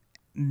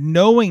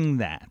knowing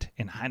that,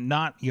 and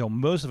not,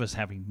 most of us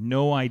having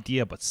no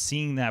idea, but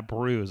seeing that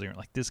bruise, and you're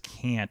like, this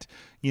can't,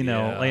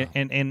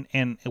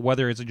 and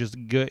whether it's just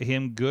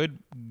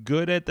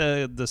good at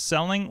the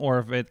selling,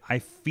 or if I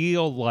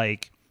feel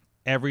like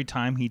every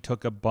time he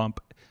took a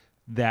bump,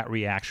 that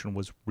reaction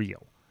was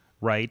real,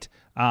 right?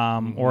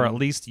 Or at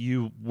least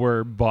you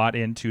were bought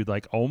into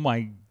like, oh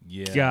my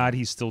God,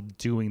 he's still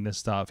doing this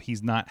stuff.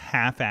 He's not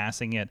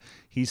half-assing it.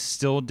 He's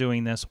still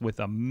doing this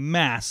with a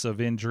massive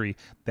injury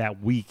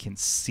that we can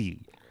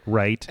see,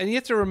 right? And you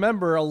have to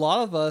remember, a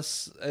lot of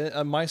us,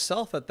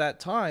 myself at that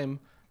time,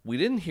 we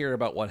didn't hear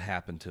about what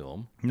happened to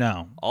him.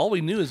 No. All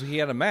we knew is he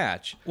had a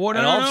match. Well,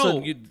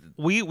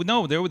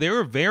 they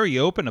were very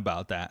open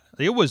about that.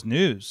 It was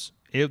news.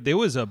 There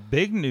was a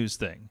big news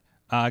thing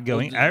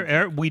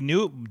going. We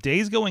knew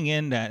days going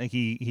in that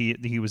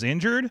he was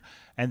injured,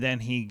 and then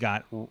he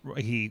got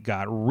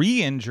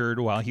re-injured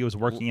while he was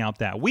working out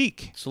that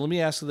week. So let me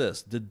ask you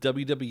this: did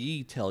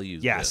WWE tell you?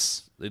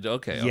 Yes. This?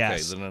 Okay.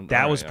 Yes. Okay. Then,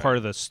 that was part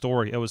of the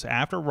story. It was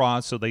after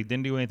Raw, so they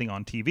didn't do anything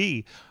on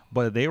TV,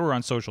 but they were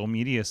on social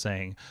media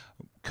saying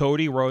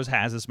Cody Rhodes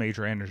has this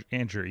major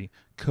injury.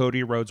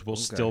 Cody Rhodes will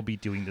still be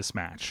doing this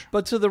match.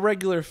 But to the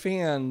regular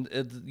fan,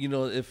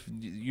 if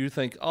you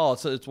think, oh,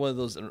 it's one of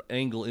those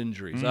angle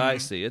injuries. I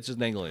see. It's just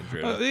an angle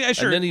injury. Yeah,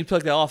 sure. And then you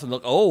took that off and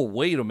look, oh,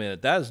 wait a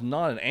minute. That is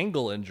not an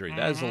angle injury.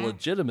 That is a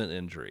legitimate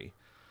injury.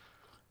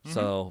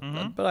 So,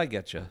 but I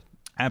get you.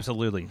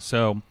 Absolutely.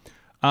 So,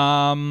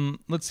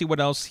 let's see what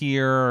else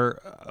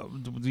here.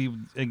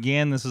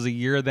 Again, this is a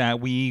year that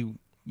we,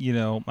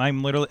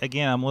 I'm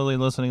literally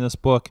listening to this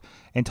book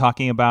and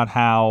talking about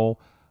how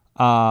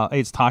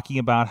if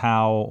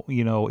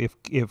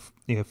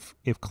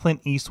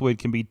Clint Eastwood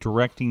can be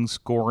directing,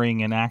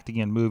 scoring, and acting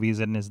in movies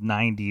in his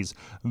 90s,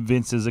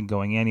 Vince isn't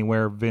going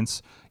anywhere.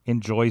 Vince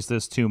enjoys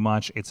this too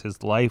much. It's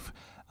his life,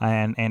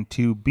 and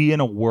to be in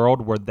a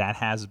world where that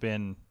has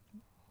been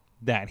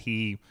that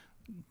he,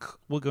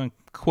 we're going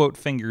quote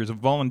fingers,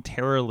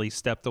 voluntarily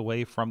stepped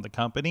away from the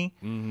company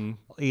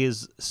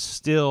is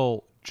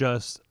still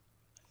just.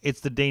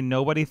 It's the day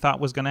nobody thought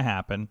was going to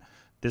happen.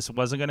 This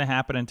wasn't going to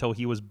happen until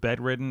he was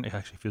bedridden.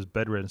 Actually, if he was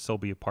bedridden, still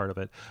be a part of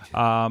it.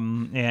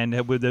 And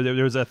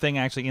there was a thing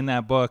actually in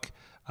that book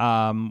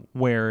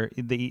where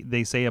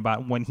they say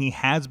about when he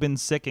has been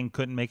sick and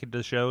couldn't make it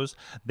to shows,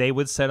 they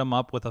would set him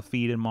up with a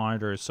feed and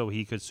monitors so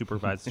he could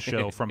supervise the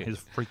show from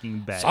his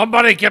freaking bed.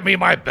 Somebody give me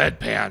my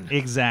bedpan.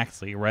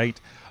 Exactly, right?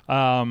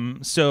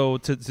 So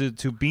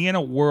to be in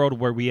a world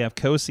where we have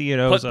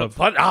co-CEOs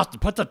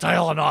put the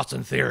title on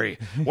Austin Theory.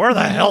 Where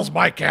the hell's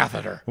my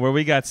catheter? Where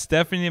we got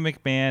Stephanie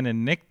McMahon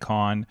and Nick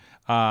Khan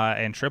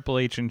and Triple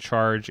H in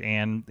charge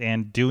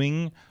and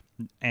doing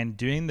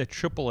the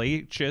Triple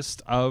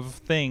H'est of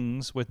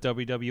things with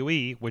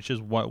WWE, which is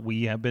what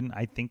we have been.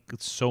 I think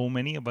so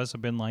many of us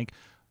have been like,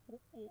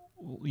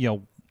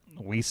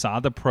 we saw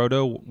the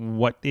proto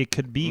what it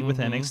could be with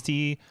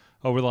NXT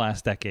over the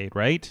last decade,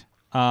 right?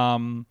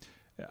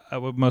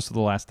 Most of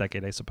the last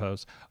decade, I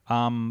suppose.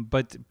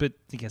 But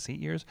I guess 8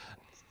 years,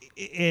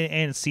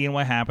 and seeing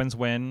what happens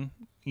when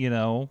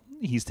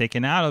he's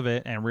taken out of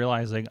it and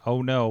realizing,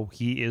 oh no,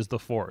 he is the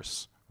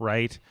force,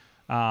 right?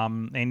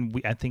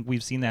 And I think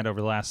we've seen that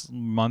over the last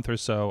month or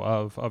so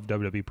of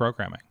WWE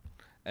programming.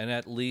 And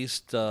at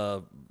least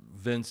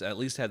Vince at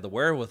least had the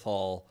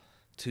wherewithal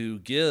to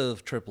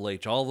give Triple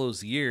H all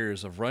those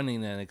years of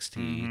running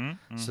NXT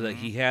so that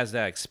he has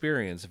that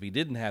experience. If he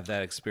didn't have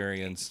that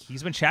experience,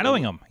 he's been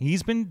shadowing him.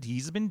 He's been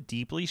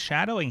deeply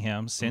shadowing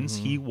him since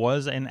he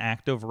was an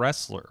active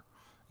wrestler.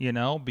 You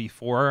know,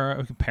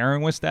 before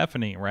pairing with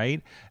Stephanie,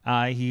 right?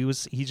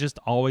 He's just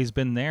always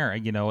been there.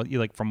 You know,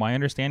 like from my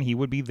understanding, he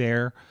would be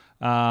there,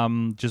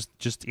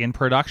 just in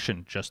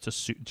production, just to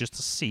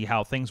see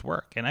how things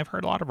work. And I've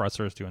heard a lot of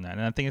wrestlers doing that,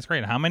 and I think it's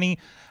great. How many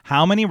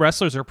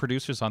wrestlers are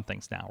producers on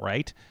things now,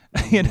 right?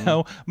 You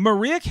know,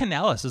 Maria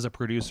Kanellis is a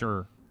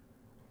producer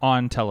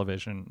on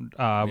television.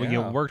 We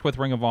worked with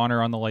Ring of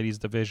Honor on the ladies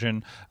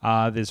division,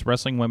 this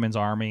Wrestling Women's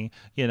Army.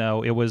 You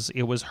know, it was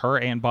her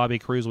and Bobby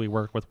Cruz we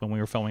worked with when we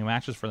were filming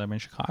matches for them in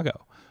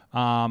Chicago.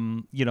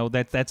 You know,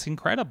 that's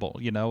incredible.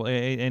 You know,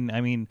 and I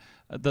mean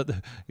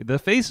the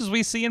faces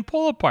we see in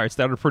pull aparts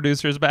that are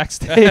producers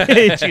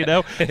backstage. You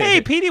know,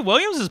 hey, Petey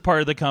Williams is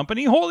part of the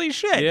company. Holy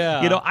shit!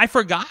 Yeah. You know, I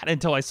forgot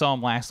until I saw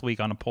him last week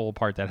on a pull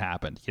apart that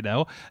happened. You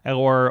know,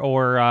 or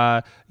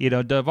you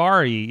know,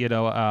 Davari. You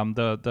know,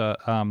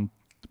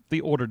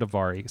 the older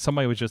Davari.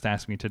 Somebody was just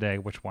asking me today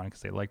which one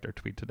because they liked our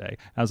tweet today.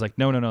 I was like,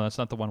 no, that's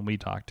not the one we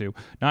talked to.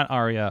 Not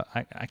Arya.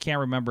 I can't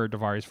remember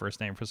Davari's first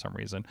name for some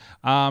reason.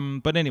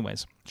 But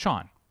anyways,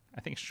 Sean.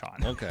 I think it's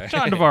Sean. Okay.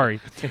 Sean Davari.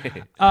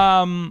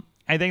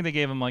 I think they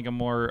gave him like a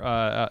more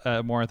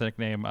ethnic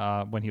name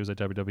when he was at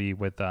WWE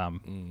with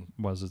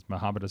was it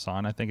Muhammad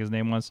Hassan, I think his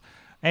name was.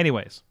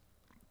 Anyways.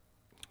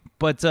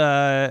 But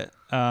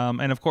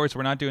and of course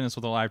we're not doing this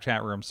with a live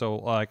chat room, so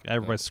like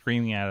everybody's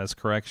screaming at us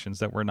corrections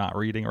that we're not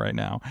reading right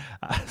now.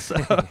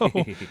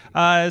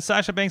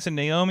 Sasha Banks and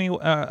Naomi,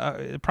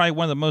 probably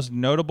one of the most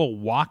notable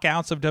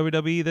walkouts of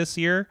WWE this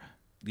year.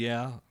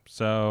 Yeah.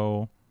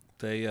 So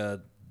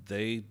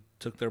they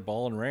took their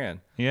ball and ran.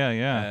 Yeah.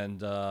 And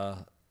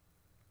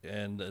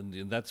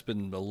that's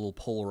been a little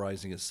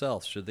polarizing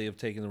itself. Should they have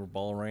taken the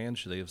ball and ran?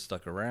 Should they have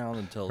stuck around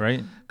until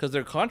right? Because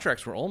their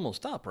contracts were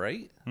almost up,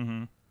 right?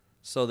 Mm-hmm.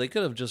 So they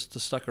could have just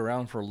stuck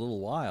around for a little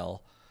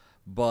while.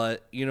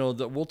 But, you know,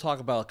 we'll talk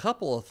about a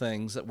couple of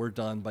things that were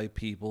done by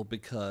people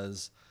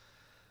because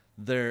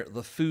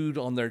the food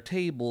on their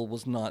table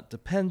was not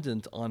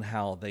dependent on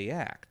how they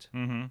act.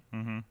 Mm-hmm.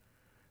 Mm-hmm.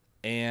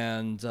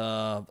 And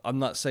I'm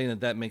not saying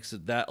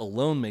that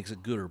alone makes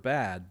it good or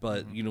bad,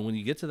 but, you know, when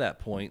you get to that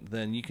point,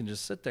 then you can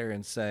just sit there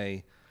and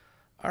say,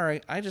 all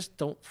right, I just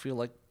don't feel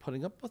like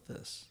putting up with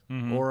this.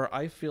 Mm-hmm. Or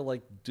I feel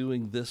like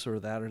doing this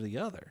or that or the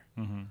other,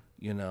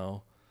 you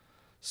know.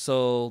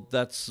 So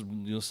that's,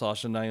 you know,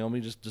 Sasha and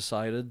Naomi just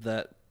decided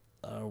that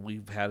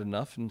we've had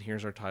enough, and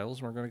here's our titles,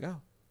 and we're going to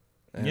go.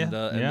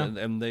 And,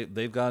 and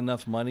they've got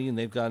enough money, and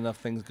they've got enough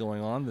things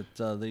going on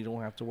that they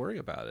don't have to worry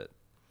about it.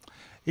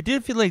 It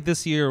did feel like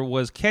this year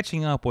was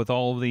catching up with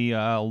all the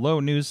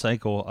low news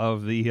cycle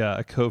of the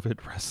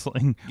COVID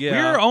wrestling.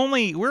 Yeah.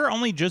 We're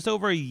only just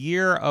over a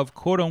year of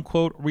quote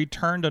unquote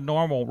return to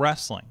normal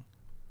wrestling.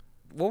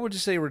 What would you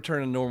say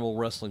return to normal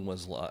wrestling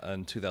was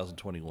in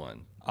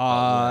 2021?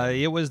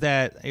 It was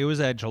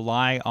that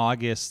July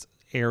August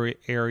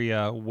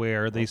area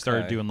where they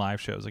started doing live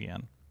shows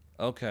again.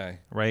 Okay.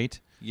 Right?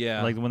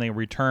 Yeah. Like when they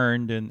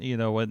returned, and you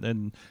know,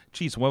 and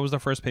geez, what was the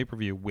first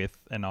pay-per-view with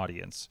an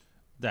audience?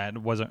 That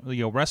wasn't,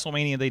 you know,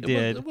 WrestleMania. They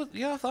did.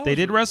 I thought they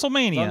did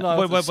WrestleMania.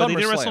 No, but they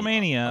did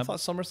WrestleMania. I thought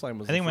SummerSlam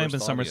was. I think it might have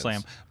been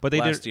SummerSlam. But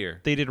last year.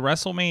 They did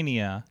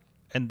WrestleMania,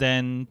 and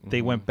then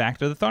they went back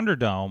to the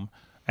Thunderdome.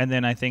 And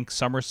then I think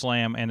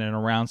SummerSlam, and then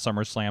around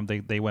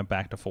SummerSlam, they went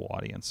back to full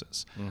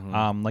audiences.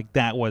 Like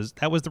that was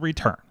the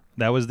return.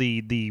 That was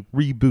the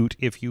reboot,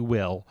 if you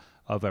will,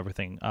 of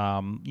everything.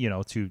 You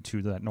know,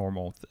 to that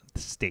normal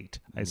state,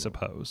 I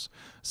suppose.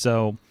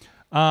 So,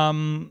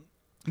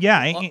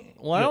 yeah.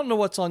 Well, I don't know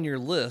what's on your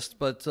list,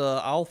 but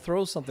I'll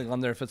throw something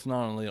on there if it's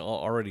not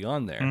already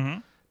on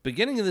there.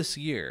 Beginning of this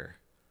year,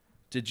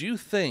 did you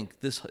think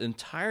this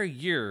entire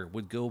year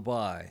would go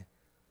by,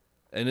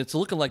 and it's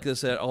looking like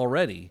this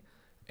already,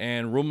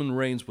 and Roman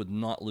Reigns would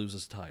not lose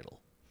his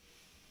title?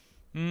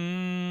 Well,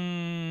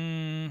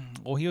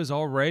 he was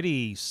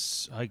already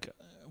like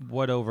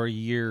over a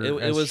year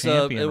It was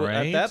champion,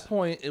 right? At that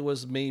point, it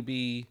was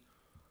maybe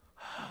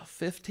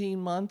 15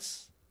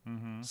 months,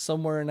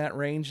 somewhere in that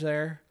range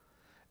there.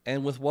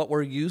 And with what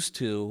we're used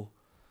to,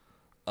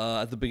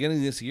 at the beginning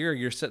of this year,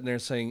 you're sitting there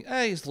saying,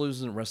 "Hey, he's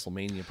losing at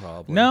WrestleMania,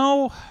 probably."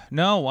 No,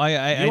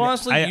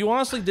 You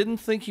honestly didn't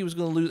think he was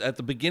going to lose at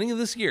the beginning of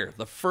this year,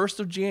 the 1st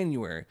of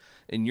January.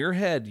 In your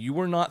head, you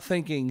were not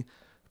thinking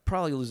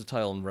probably lose a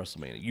title in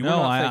WrestleMania. You were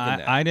not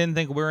thinking that. I didn't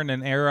think we were in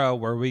an era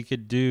where we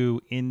could do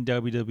in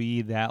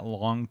WWE that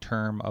long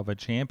term of a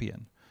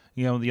champion.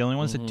 You know, the only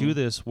ones that do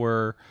this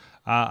were.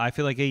 I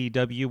feel like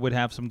AEW would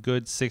have some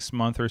good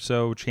 6-month or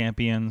so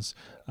champions.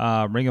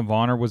 Ring of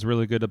Honor was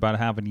really good about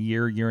having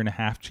year and a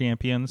half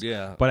champions.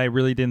 Yeah. But I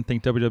really didn't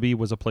think WWE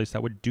was a place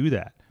that would do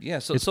that. Yeah.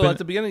 So at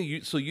the beginning,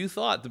 you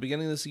thought at the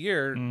beginning of this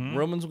year,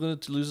 Roman's going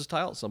to lose his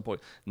title at some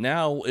point.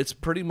 Now it's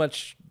pretty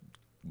much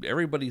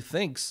everybody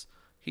thinks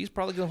he's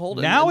probably going to hold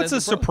it. Now it's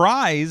a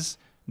surprise.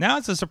 Now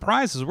it's a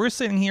surprise as we're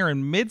sitting here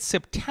in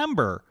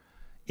mid-September.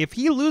 If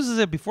he loses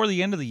it before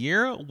the end of the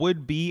year,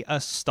 would be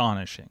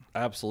astonishing.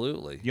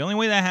 Absolutely. The only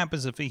way that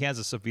happens is if he has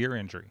a severe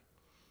injury.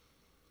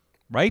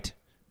 Right?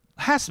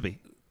 Has to be.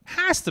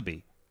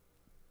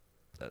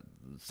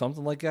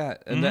 Something like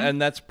that. And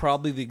and that's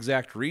probably the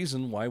exact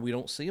reason why we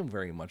don't see him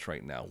very much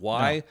right now.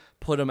 Why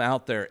put him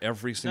out there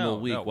every single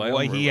week? Why Well,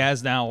 he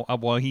has now.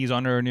 Well, he's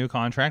under a new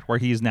contract where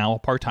he's now a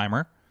part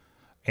timer,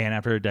 and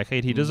after a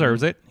decade, he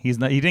deserves it. He's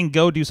not. He didn't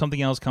go do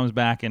something else. Comes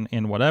back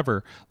and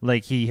whatever.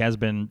 Like he has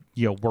been,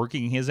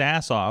 working his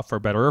ass off for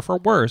better or for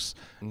worse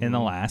in the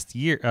last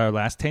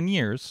 10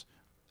 years.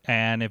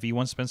 And if he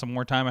wants to spend some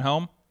more time at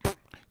home,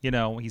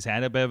 he's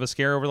had a bit of a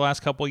scare over the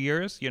last couple of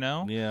years.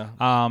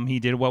 Yeah. He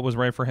did what was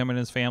right for him and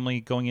his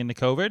family going into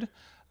COVID,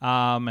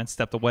 and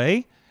stepped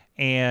away.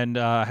 And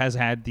has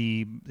had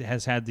the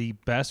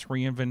best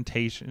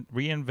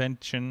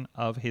reinvention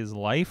of his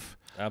life.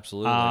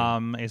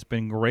 Absolutely. It's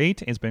been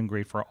great. It's been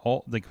great for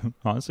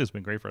honestly, it's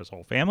been great for his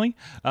whole family.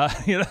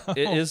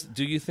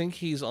 Do you think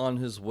he's on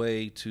his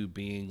way to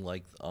being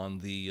like on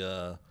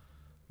the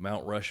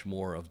Mount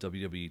Rushmore of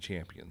WWE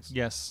champions?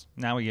 Yes.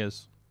 Now he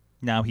is.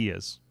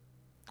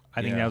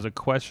 I think that was a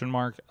question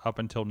mark up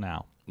until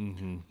now.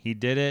 Mm-hmm. He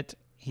did it.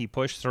 He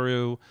pushed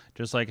through.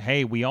 Just like,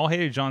 hey, we all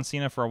hated John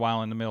Cena for a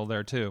while in the middle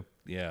there too.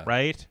 Yeah.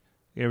 Right?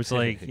 It was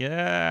like,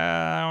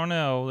 I don't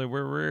know.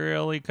 We're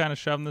really kind of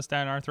shoving this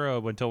down our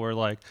throat until we're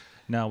like,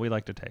 no, we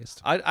like to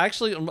taste. I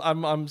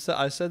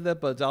said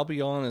that, but I'll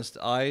be honest.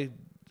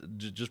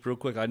 Just real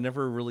quick, I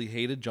never really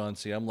hated John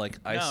Cena. I'm like,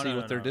 I see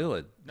what they're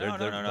doing.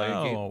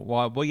 No.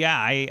 Well, yeah,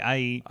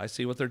 I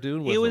see what they're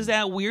doing with it was him.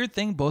 that weird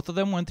thing. Both of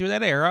them went through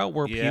that era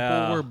where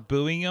people were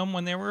booing him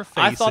when they were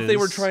faces. I thought they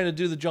were trying to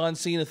do the John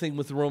Cena thing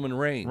with Roman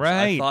Reigns.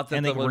 Right. I thought that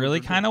and they really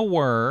kind of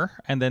were.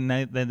 And then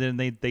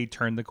they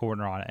turned the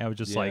corner on it. I was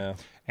just like,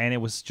 and it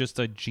was just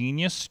a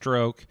genius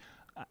stroke.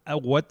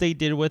 What they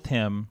did with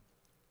him,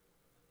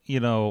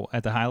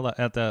 at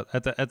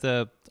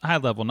the high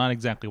level, not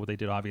exactly what they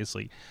did,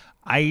 obviously.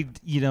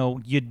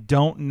 You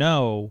don't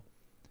know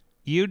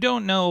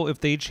if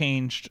they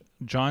changed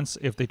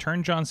if they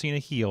turned John Cena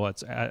heel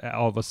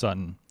all of a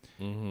sudden,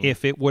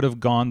 if it would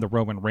have gone the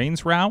Roman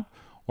Reigns route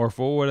or if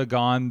it would have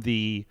gone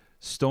the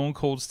Stone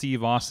Cold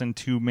Steve Austin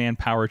 2-man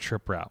power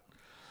trip route.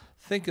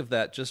 Think of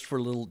that just for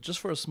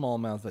a small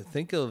amount. But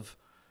think of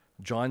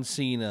John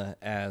Cena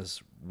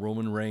as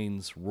Roman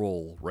Reigns'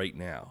 role right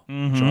now.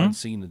 John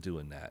Cena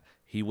doing that.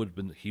 He would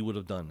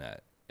have done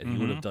that, and he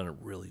would have done it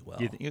really well.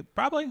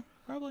 Probably.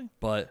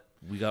 But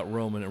we got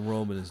Roman, and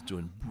Roman is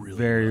doing really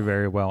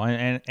very well.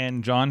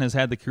 And John has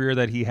had the career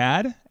that he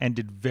had and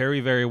did very,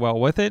 very well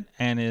with it,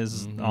 and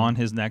is on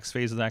his next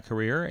phase of that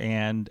career,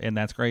 and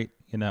that's great.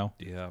 Yeah.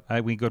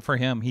 Good for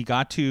him. He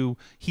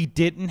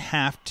didn't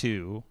have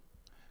to,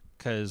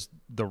 because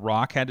The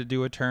Rock had to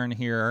do a turn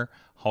here.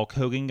 Hulk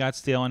Hogan got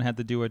stale and had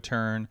to do a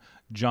turn.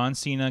 John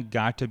Cena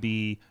got to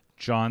be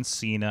John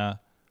Cena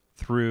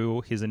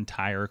through his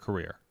entire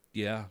career.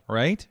 Yeah.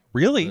 Right?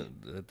 Really?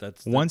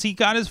 Once he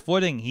got his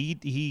footing,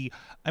 the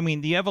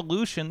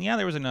evolution,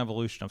 there was an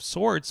evolution of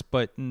sorts,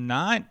 but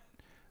the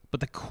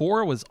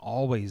core was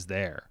always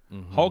there.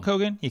 Hulk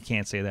Hogan, you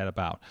can't say that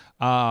about.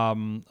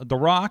 The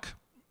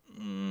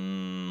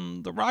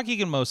Rock, you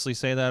can mostly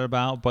say that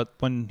about, but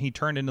when he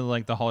turned into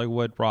like the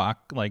Hollywood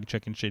Rock, like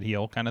chicken shit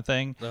heel kind of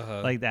thing,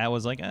 like that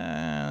was like,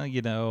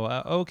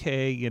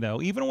 okay,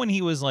 even when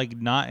he was like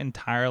not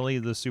entirely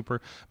the super,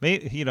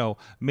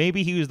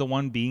 maybe he was the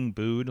one being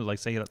booed, like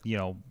say,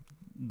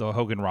 the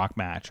Hogan Rock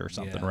match or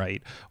something,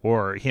 right?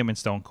 Or him and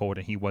Stone Cold,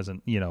 and he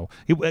wasn't,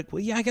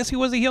 I guess he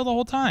was a heel the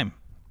whole time,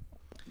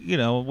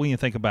 when you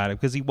think about it,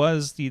 because he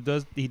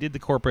did the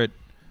corporate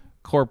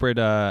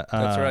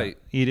that's right.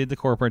 He did the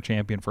corporate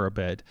champion for a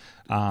bit.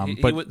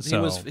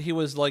 He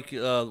was like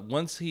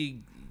once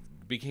he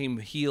became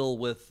heel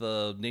with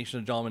Nation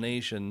of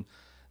Domination,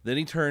 then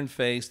he turned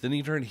face, then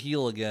he turned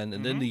heel again,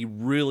 and then he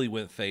really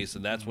went face,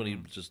 and that's when he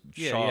just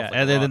shot off like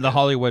and then the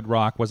Hollywood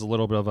Rock was a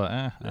little bit of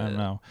a I don't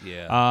know.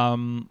 Yeah.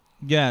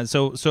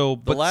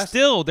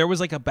 Still there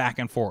was like a back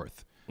and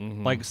forth.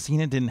 Like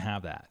Cena didn't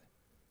have that.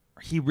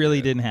 He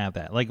really didn't have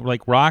that.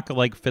 Like Rock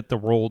fit the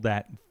role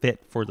that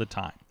fit for the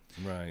time.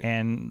 Right.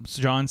 And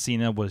John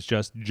Cena was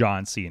just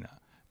John Cena.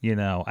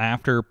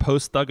 After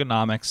post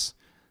Thugonomics,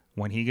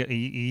 when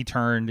he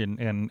turned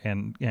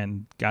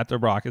and got the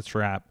rocket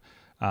strapped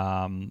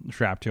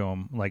to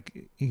him,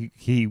 like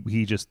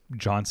he just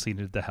John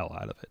Cena'd the hell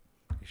out of it.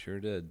 He sure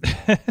did.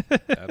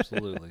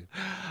 Absolutely.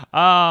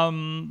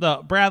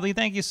 Bradley,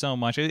 thank you so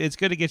much. It's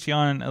good to get you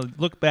on.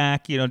 Look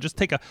back, just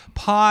take a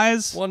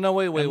pause. Well, no,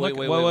 wait. What?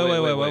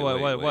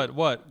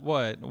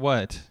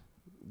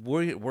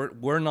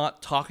 We're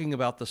not talking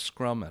about the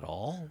scrum at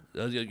all.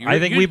 I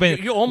think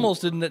you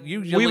almost didn't.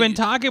 We've been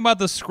talking about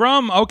the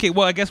scrum. Okay,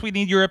 well, I guess we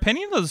need your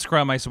opinion of the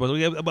scrum, I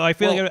suppose. I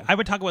feel like I've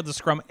been talking about the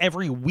scrum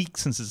every week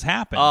since it's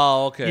happened.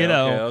 Oh, okay.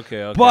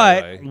 Okay.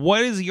 But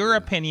what is your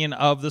opinion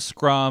of the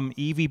scrum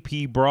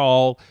EVP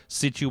brawl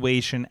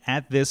situation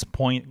at this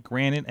point?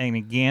 Granted, and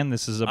again,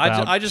 this is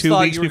about I just 2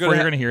 thought weeks you were before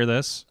you're going to hear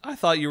this. I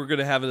thought you were going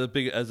to have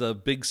it as a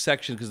big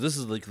section, because this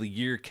is like the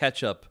year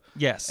catch up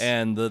Yes.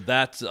 And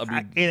that's, I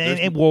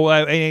mean,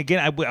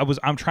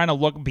 I'm trying to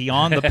look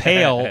beyond the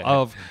pale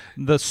of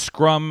the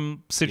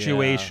Scrum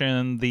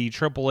situation, the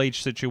Triple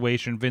H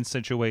situation, Vince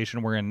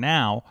situation we're in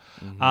now.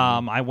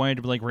 I wanted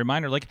to be like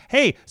reminder, like,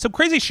 hey, some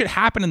crazy shit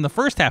happened in the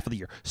first half of the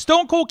year.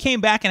 Stone Cold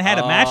came back and had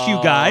a match,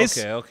 you guys.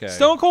 Okay.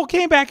 Stone Cold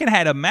came back and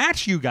had a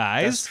match, you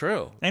guys. That's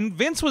true. And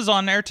Vince was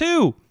on there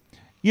too.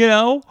 You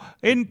know,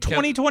 in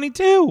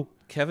 2022.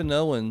 Kevin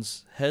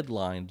Owens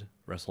headlined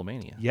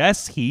WrestleMania.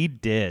 Yes, he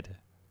did.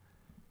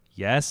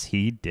 Yes,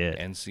 he did.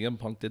 And CM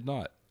Punk did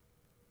not.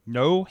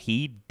 No,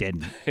 he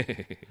didn't.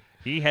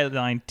 He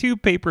headlined 2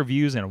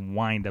 pay-per-views and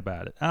whined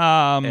about it.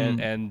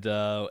 And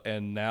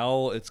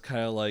now it's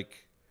kind of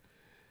like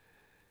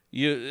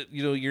you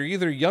know, you're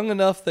either young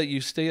enough that you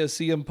stay a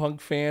CM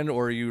Punk fan,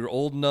 or you're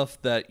old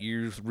enough that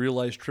you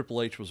realize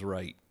Triple H was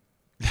right.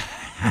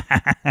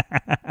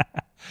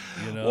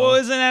 You know? Well,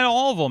 isn't that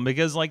all of them?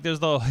 Because like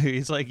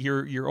it's like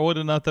you're old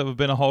enough to have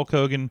been a Hulk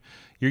Hogan,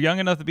 you're young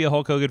enough to be a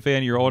Hulk Hogan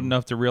fan, you're old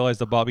enough to realize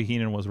that Bobby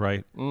Heenan was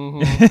right.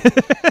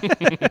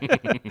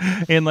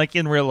 And like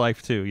in real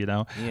life too, you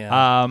know.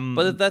 Yeah.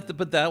 But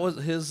that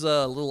was his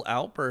little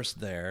outburst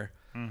there.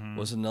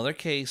 Was another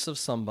case of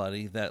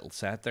somebody that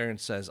sat there and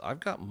says, "I've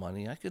got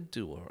money. I can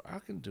do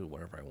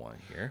whatever I want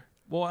here."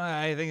 Well,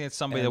 I think it's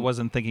somebody that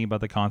wasn't thinking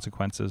about the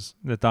consequences.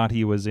 That thought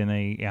he was on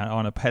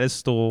a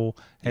pedestal.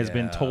 Has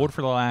been told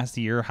for the last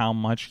year how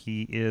much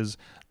he is,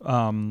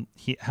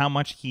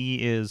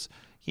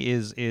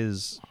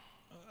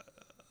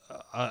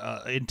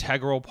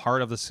 integral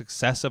part of the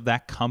success of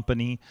that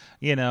company.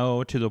 You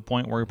know, to the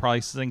point where he probably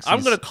thinks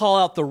I'm going to call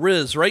out the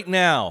Riz right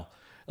now.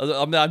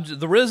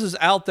 The Riz is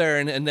out there,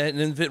 and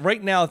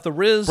right now, if the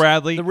Riz,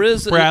 I'm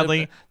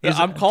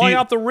calling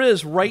out the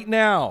Riz right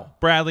now.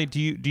 Bradley, do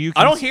you?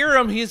 I don't hear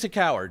him. He's a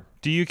coward.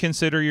 Do you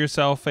consider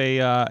yourself a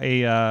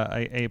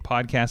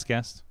podcast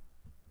guest?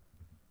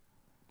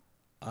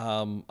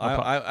 I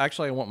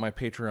want my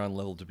Patreon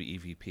level to be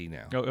EVP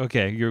now. Oh,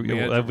 okay,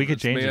 we could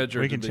change it.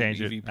 We can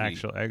change it.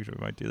 Actually, we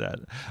might do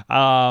that.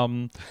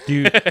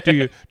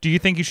 Do you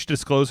think you should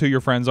disclose who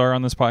your friends are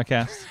on this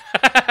podcast?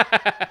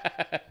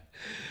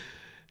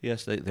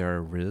 Yes, there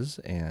are Riz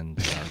and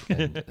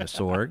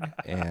Sorg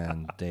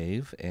and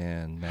Dave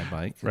and Mad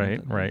Mike. Right.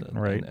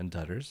 And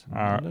Dutters.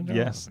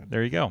 Yes,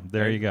 there you go.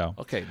 There you go.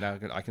 Okay, now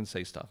I can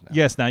say stuff now.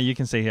 Yes, now you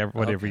can say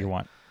whatever you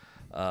want.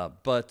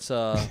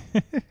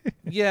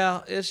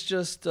 Yeah, it's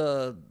just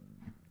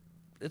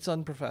it's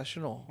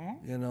unprofessional.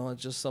 You know,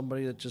 it's just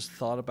somebody that just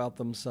thought about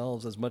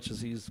themselves as much as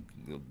he's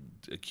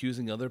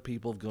accusing other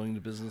people of going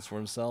to business for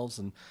themselves.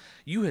 And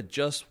you had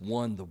just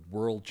won the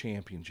world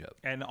championship,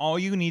 and all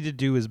you need to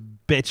do is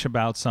bitch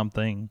about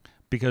something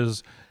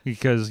because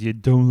you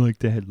don't like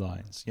the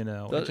headlines. You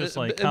know, it's just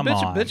like come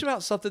on, bitch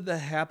about something that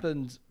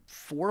happened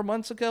 4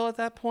 months ago. At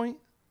that point,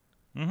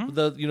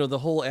 the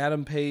whole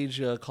Adam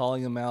Page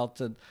calling him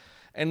out, and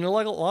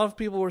like a lot of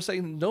people were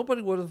saying,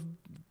 nobody would have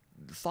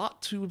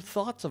thought 2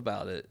 thoughts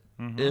about it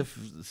if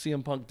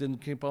CM Punk didn't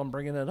keep on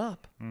bringing it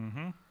up.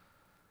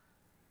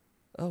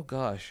 Oh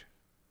gosh.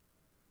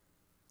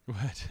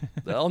 What?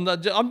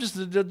 I'm just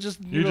you're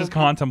just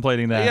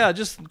contemplating that. Yeah,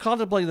 just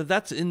contemplating that.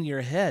 That's in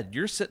your head.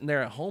 You're sitting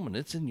there at home and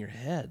it's in your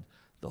head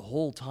the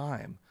whole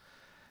time,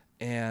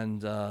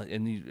 and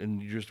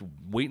you're just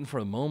waiting for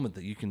a moment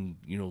that you can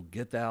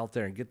get that out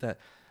there and get that.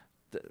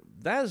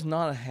 That is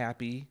not a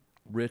happy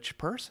rich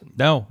person.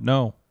 No.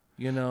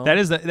 You know, that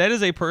is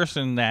a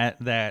person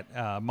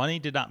that money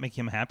did not make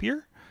him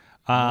happier.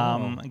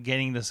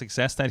 Getting the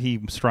success that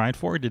he strived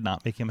for did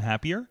not make him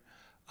happier.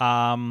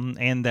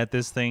 And that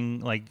this thing,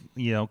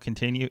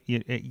 continue.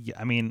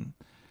 I mean,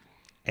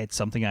 it's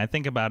something I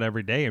think about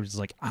every day. It's just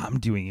like, I'm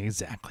doing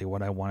exactly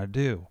what I want to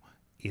do.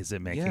 Is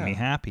it making me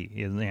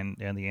happy?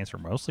 And the answer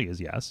mostly is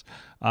yes.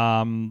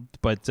 And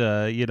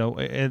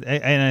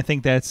I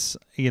think that's,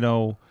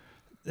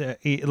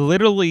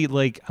 literally,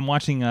 like, I'm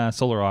watching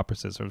Solar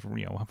Opposites,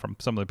 from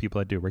some of the people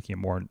that do Rick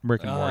and Morty,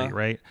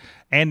 right?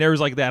 And there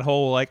was like that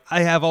whole, like,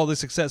 I have all the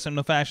success in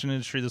the fashion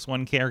industry, this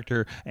one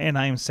character, and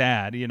I'm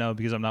sad,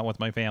 because I'm not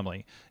with my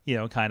family,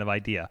 kind of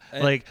idea.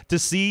 And like, to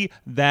see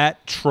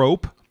that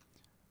trope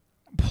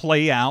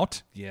play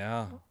out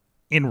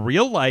in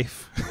real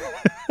life.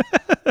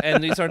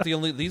 And these aren't the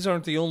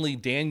only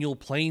Daniel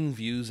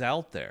Plainviews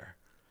out there.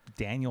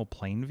 Daniel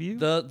Plainview?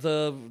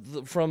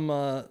 The from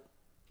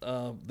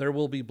There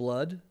Will Be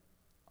Blood.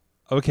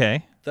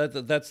 Okay.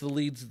 That's the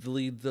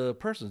lead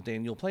person,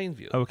 Daniel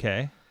Plainview.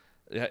 Okay.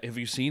 Have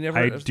you seen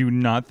I do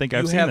not think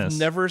I've seen this. You have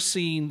never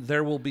seen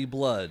There Will Be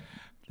Blood.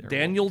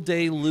 Daniel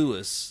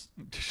Day-Lewis.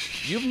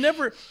 You've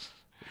never...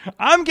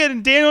 I'm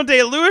getting Daniel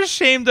Day-Lewis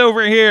shamed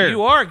over here.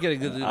 You are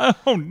getting...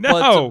 Oh,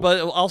 no. But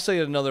I'll say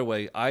it another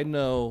way. I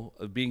know,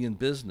 being in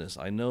business,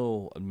 I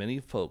know many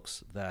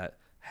folks that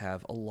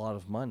have a lot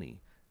of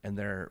money, and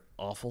they're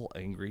awful,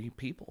 angry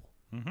people.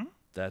 Mm-hmm.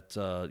 That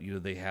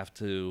they have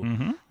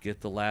to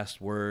get the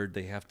last word.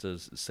 They have to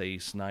say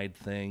snide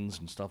things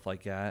and stuff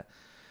like that.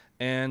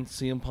 And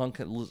CM Punk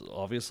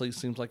obviously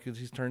seems like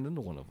he's turned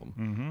into one of them.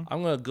 Mm-hmm.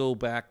 I'm going to go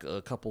back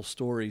a couple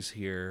stories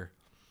here.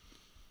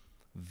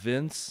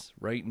 Vince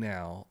right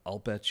now, I'll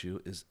bet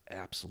you, is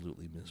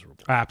absolutely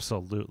miserable.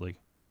 Absolutely.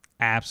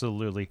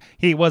 Absolutely.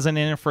 He wasn't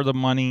in it for the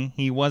money.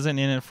 He wasn't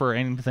in it for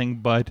anything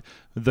but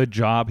the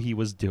job he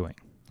was doing.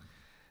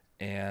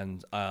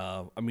 And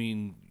I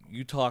mean,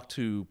 you talk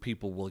to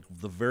people, like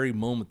the very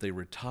moment they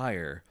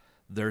retire,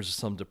 there's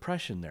some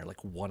depression there.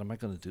 Like, what am I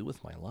going to do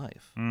with my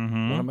life?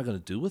 Mm-hmm. What am I going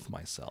to do with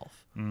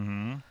myself?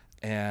 Mm-hmm.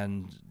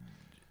 And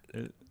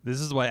This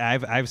is why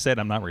I've said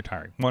I'm not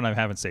retiring. One, I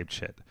haven't saved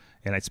shit,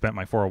 and I spent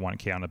my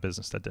 401k on a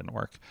business that didn't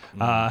work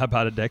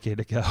about a decade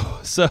ago.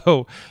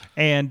 So,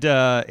 but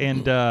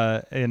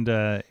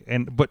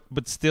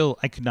still,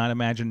 I could not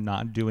imagine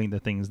not doing the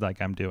things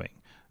like I'm doing.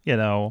 You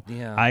know,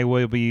 Yeah. I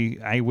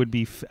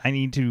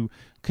need to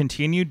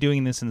continue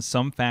doing this in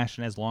some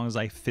fashion as long as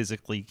I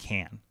physically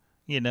can.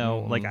 You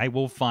know, like I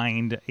will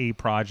find a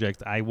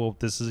project.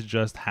 This is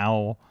just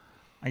how,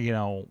 you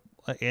know,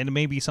 and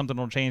maybe something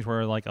will change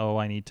where like, oh,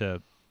 I need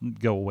to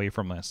go away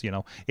from this. You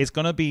know, it's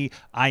going to be,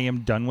 I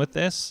am done with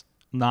this.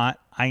 Not,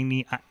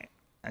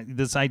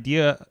 this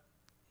idea,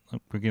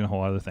 we're getting a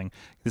whole other thing.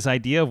 This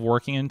idea of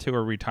working into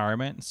a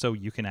retirement so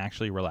you can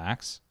actually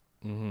relax.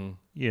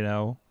 You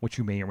know, which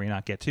you may or may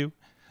not get to,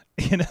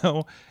 you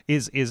know,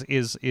 is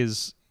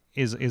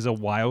a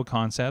wild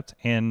concept.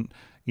 And,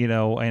 you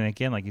know, and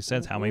again, like you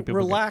said, how many people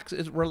relax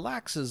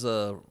is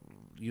a,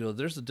 you know,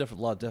 there's a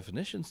lot of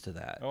definitions to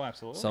that. Oh,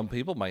 absolutely. Some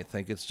people might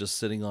think it's just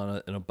sitting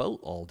in a boat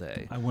all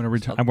day. I want to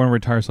retire. I want to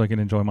retire so I can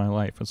enjoy my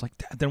life. It's like,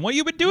 then what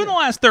you been doing the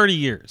last 30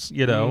 years?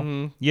 You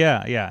know?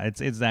 Yeah.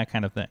 It's that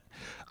kind of thing.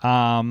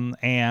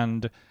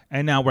 And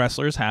now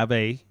wrestlers have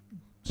a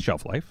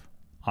shelf life,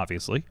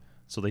 obviously.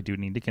 So they do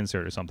need to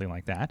consider something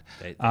like that.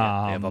 They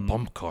have a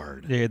bump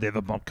card. Yeah, they have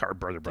a bump card,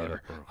 brother.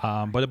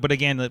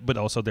 But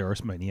also there are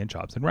many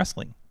jobs in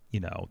wrestling, you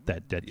know,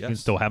 that you can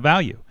still have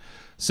value.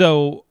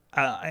 So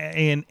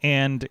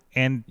and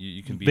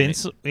You can be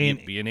Vince,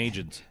 be an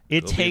agent.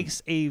 It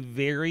takes a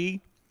very.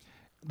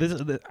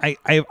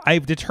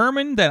 I've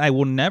determined that I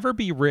will never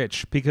be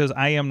rich because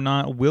I am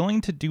not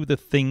willing to do the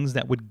things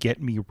that would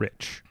get me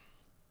rich.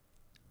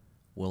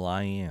 Well,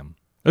 I am.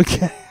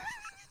 Okay.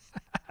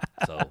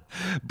 So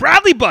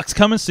Bradley Buck's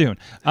coming soon.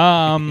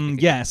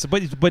 Yes,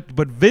 but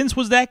Vince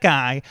was that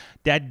guy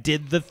that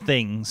did the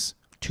things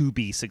to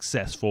be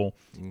successful,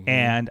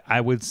 and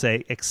I would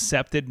say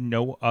accepted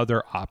no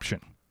other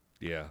option.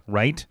 yeah.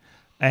 Right?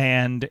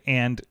 And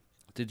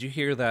Did you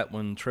hear that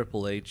when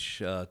Triple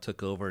H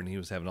took over and he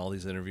was having all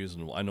these interviews?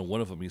 And I know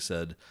one of them he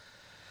said,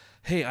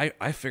 "Hey,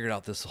 I figured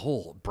out this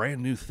whole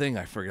brand new thing.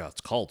 I figured out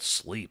it's called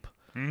sleep.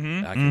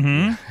 And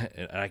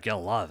I get a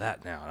lot of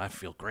that now, and I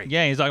feel great."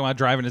 yeah, he's talking about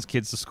driving his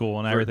kids to school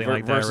and everything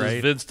like that, versus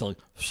right? Vince telling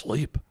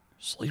sleep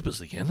is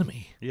the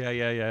enemy.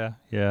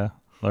 Yeah.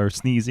 Or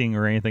sneezing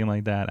or anything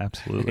like that.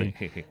 Absolutely.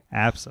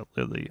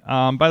 Absolutely.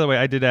 By the way,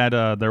 I did add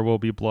There Will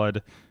Be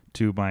Blood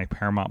to my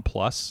Paramount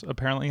Plus.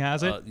 Apparently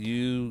has it.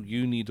 You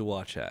need to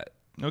watch that.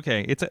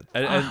 Okay, it's at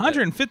and-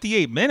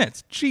 158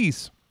 minutes.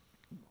 Jeez.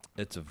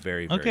 It's a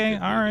very, very Okay,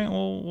 good all right.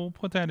 movie. We'll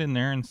put that in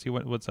there and see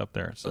what's up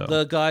there. So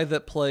The guy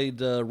that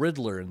played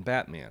Riddler in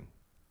Batman,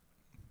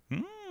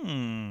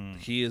 Hmm.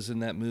 he is in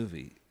that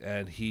movie,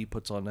 and he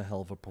puts on a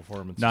hell of a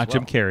performance. Not as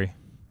Jim well. Carrey.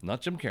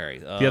 Not Jim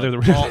Carrey. The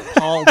other-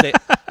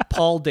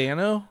 Paul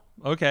Dano,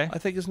 Okay. I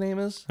think his name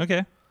is.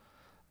 Okay.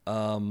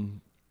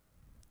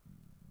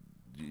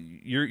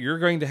 You're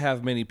going to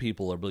have many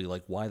people are really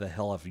like, why the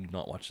hell have you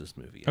not watched this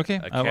movie yet? Okay.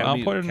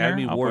 I'll put it in there.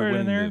 Academy I'll put it in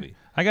Award-winning there. movie.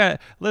 I got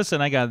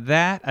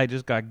that. I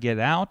just got Get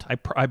Out.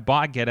 I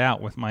bought Get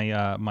Out with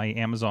my my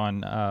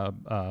Amazon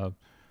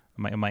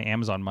my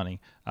Amazon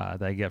money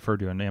that I get for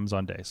doing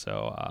Amazon Day.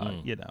 So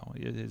you know,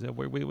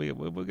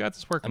 we got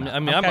this working.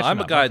 I'm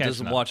a guy that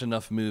doesn't watch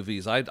enough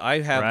movies. I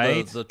have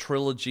Right? the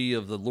trilogy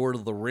of the Lord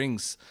of the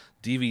Rings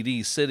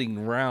DVD sitting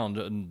around,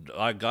 and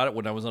I got it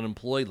when I was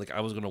unemployed. Like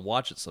I was going to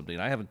watch it someday,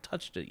 and I haven't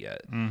touched it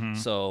yet.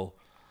 So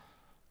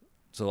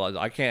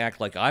I can't act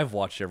like I've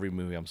watched every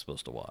movie I'm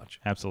supposed to watch.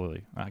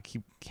 Absolutely. I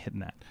keep hitting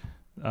that.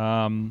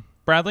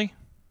 Bradley,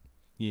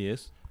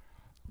 Yes.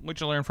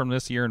 what'd you learn from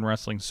this year in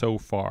wrestling so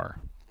far?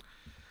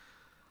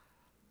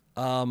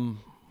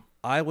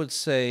 I would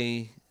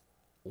say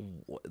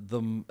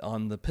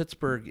on the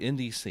Pittsburgh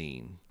indie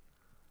scene,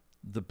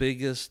 the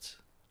biggest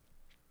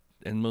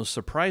and most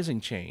surprising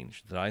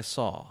change that I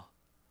saw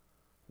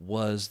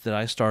was that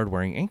I started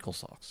wearing ankle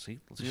socks. See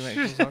my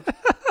ankle socks?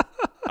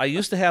 I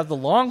used to have the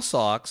long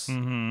socks,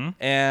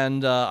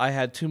 and I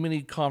had too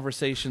many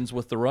conversations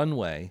with the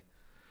runway,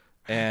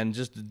 and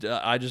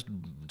I just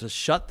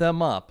shut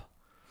them up.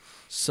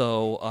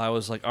 So I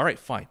was like, all right,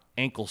 fine,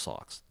 ankle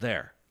socks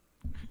there.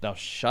 Now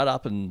shut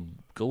up and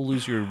go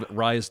lose your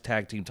Rise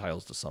tag team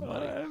titles to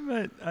somebody.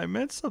 I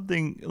meant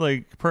something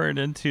like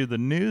pertinent to the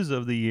news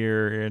of the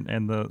year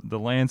and the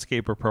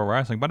landscape of pro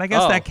wrestling, but I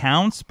guess that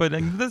counts. But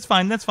that's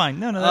fine. That's fine.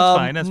 No, that's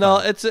fine. That's no,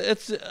 fine.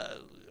 it's.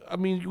 I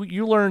mean,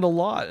 you learned a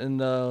lot, and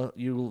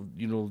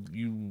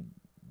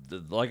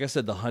like I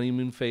said, the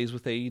honeymoon phase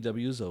with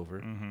AEW is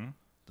over.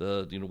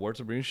 The warts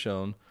are being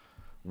shown.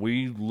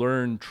 We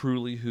learned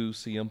truly who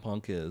CM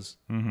Punk is.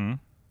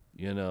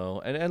 you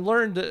know, and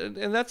learned,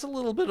 and that's a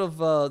little bit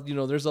of, you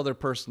know, there's other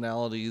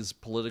personalities,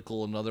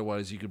 political and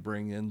otherwise, you could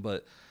bring in,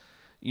 but,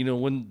 you know,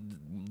 when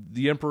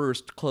the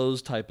emperor's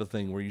clothes type of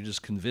thing, where you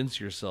just convince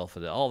yourself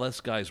that, oh,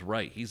 this guy's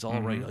right, he's all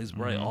right, he's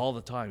right all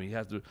the time, he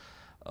has to,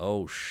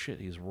 oh shit,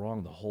 he's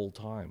wrong the whole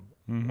time.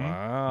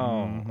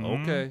 Wow,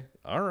 okay,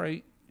 all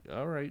right,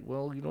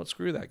 well, you know what,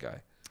 screw that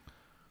guy.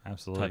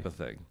 Absolutely. Type of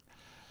thing.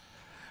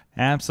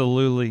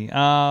 Absolutely.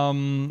 What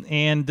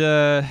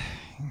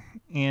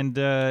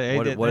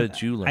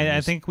did you learn?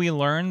 I think we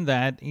learned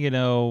that, you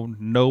know,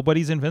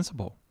 nobody's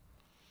invincible.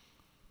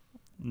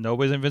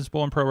 Nobody's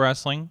invincible in pro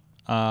wrestling.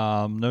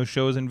 No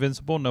show is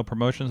invincible. No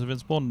promotion is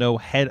invincible. No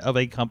head of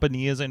a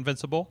company is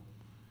invincible.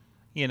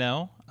 You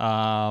know?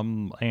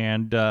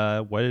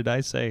 What did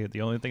I say?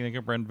 The only thing that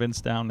can bring Vince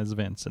down is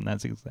Vince, and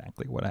that's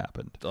exactly what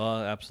happened.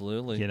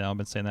 Absolutely. You know, I've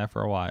been saying that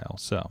for a while.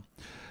 So,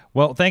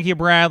 well, thank you,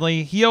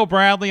 Bradley. Heel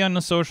Bradley on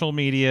the social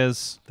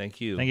medias.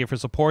 Thank you. Thank you for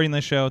supporting the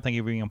show. Thank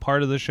you for being a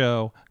part of the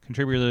show,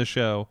 contributor to the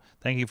show.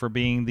 Thank you for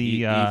being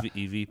the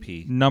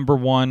EVP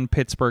 #1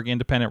 Pittsburgh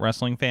independent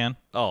wrestling fan.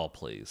 Oh,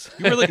 please.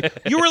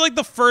 You were like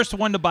the first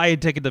one to buy a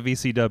ticket to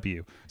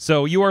VCW.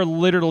 So you are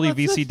literally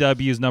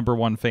VCW's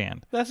 #1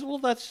 fan. That's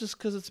just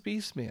because it's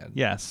Beastman.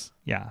 Yes.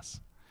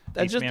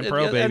 Beastman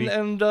Pro, baby.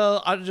 And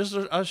just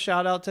a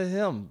shout out to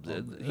him.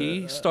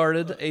 He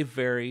started a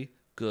very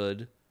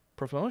good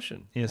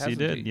promotion. Yes, he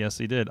did. Yes,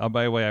 he did.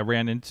 By the way, I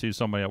ran into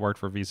somebody that worked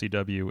for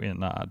VCW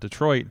in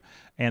Detroit,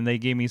 and they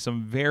gave me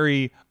some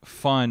very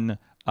fun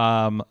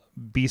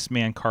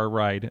Beastman car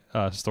ride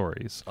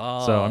stories. So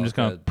I'm just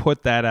going to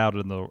put that out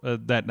in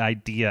the that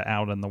idea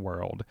out in the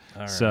world.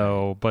 All right.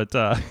 So, but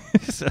that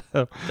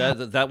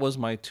was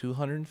my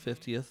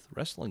 250th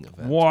wrestling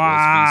event.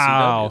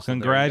 Wow! VCW, so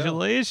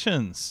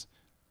congratulations.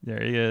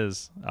 There he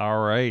is. All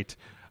right.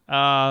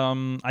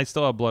 I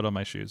still have blood on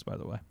my shoes, by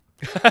the way.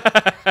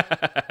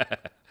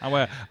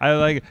 I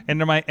like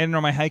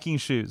under my hiking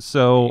shoes.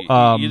 So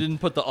you didn't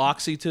put the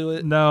oxy to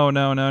it? No.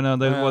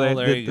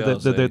 There you go.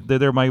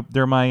 They're my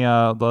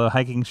the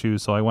hiking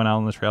shoes. So I went out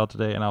on the trail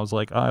today, and I was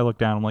like, I looked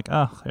down. I'm like,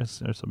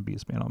 there's some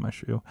Beastman on my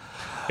shoe.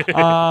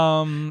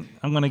 I'm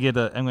gonna get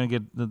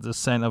the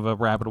scent of a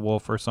rabid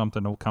wolf or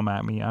something will come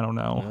at me. I don't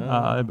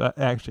know. But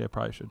actually, I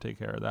probably should take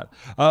care of that.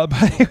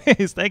 But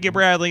anyways, thank you,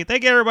 Bradley.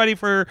 Thank you, everybody,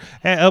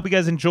 I hope you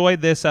guys enjoyed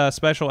this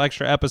special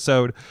extra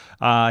episode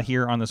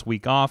here on this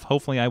week off.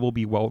 Hopefully, I will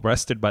be well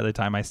rested by the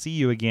time I see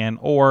you again,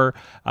 or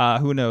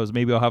who knows,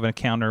 maybe I'll have an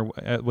encounter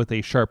with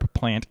a sharp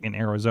plant in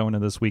Arizona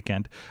this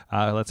weekend.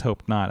 Let's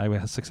hope not.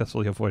 I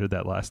successfully avoided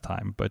that last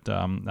time, but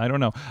I don't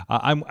know.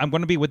 I'm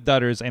going to be with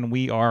Dutters, and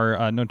we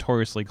are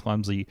notoriously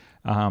clumsy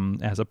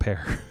as a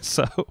pair.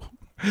 So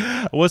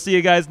we'll see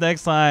you guys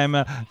next time.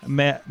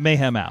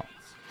 Mayhem out.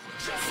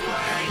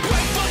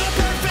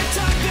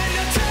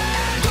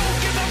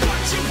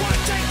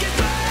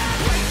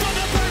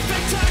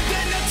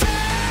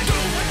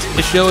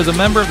 This show is a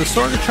member of the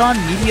Sorgatron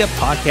Media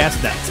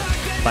Podcast Network.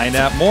 Find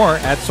out more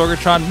at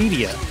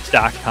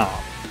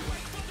sorgatronmedia.com.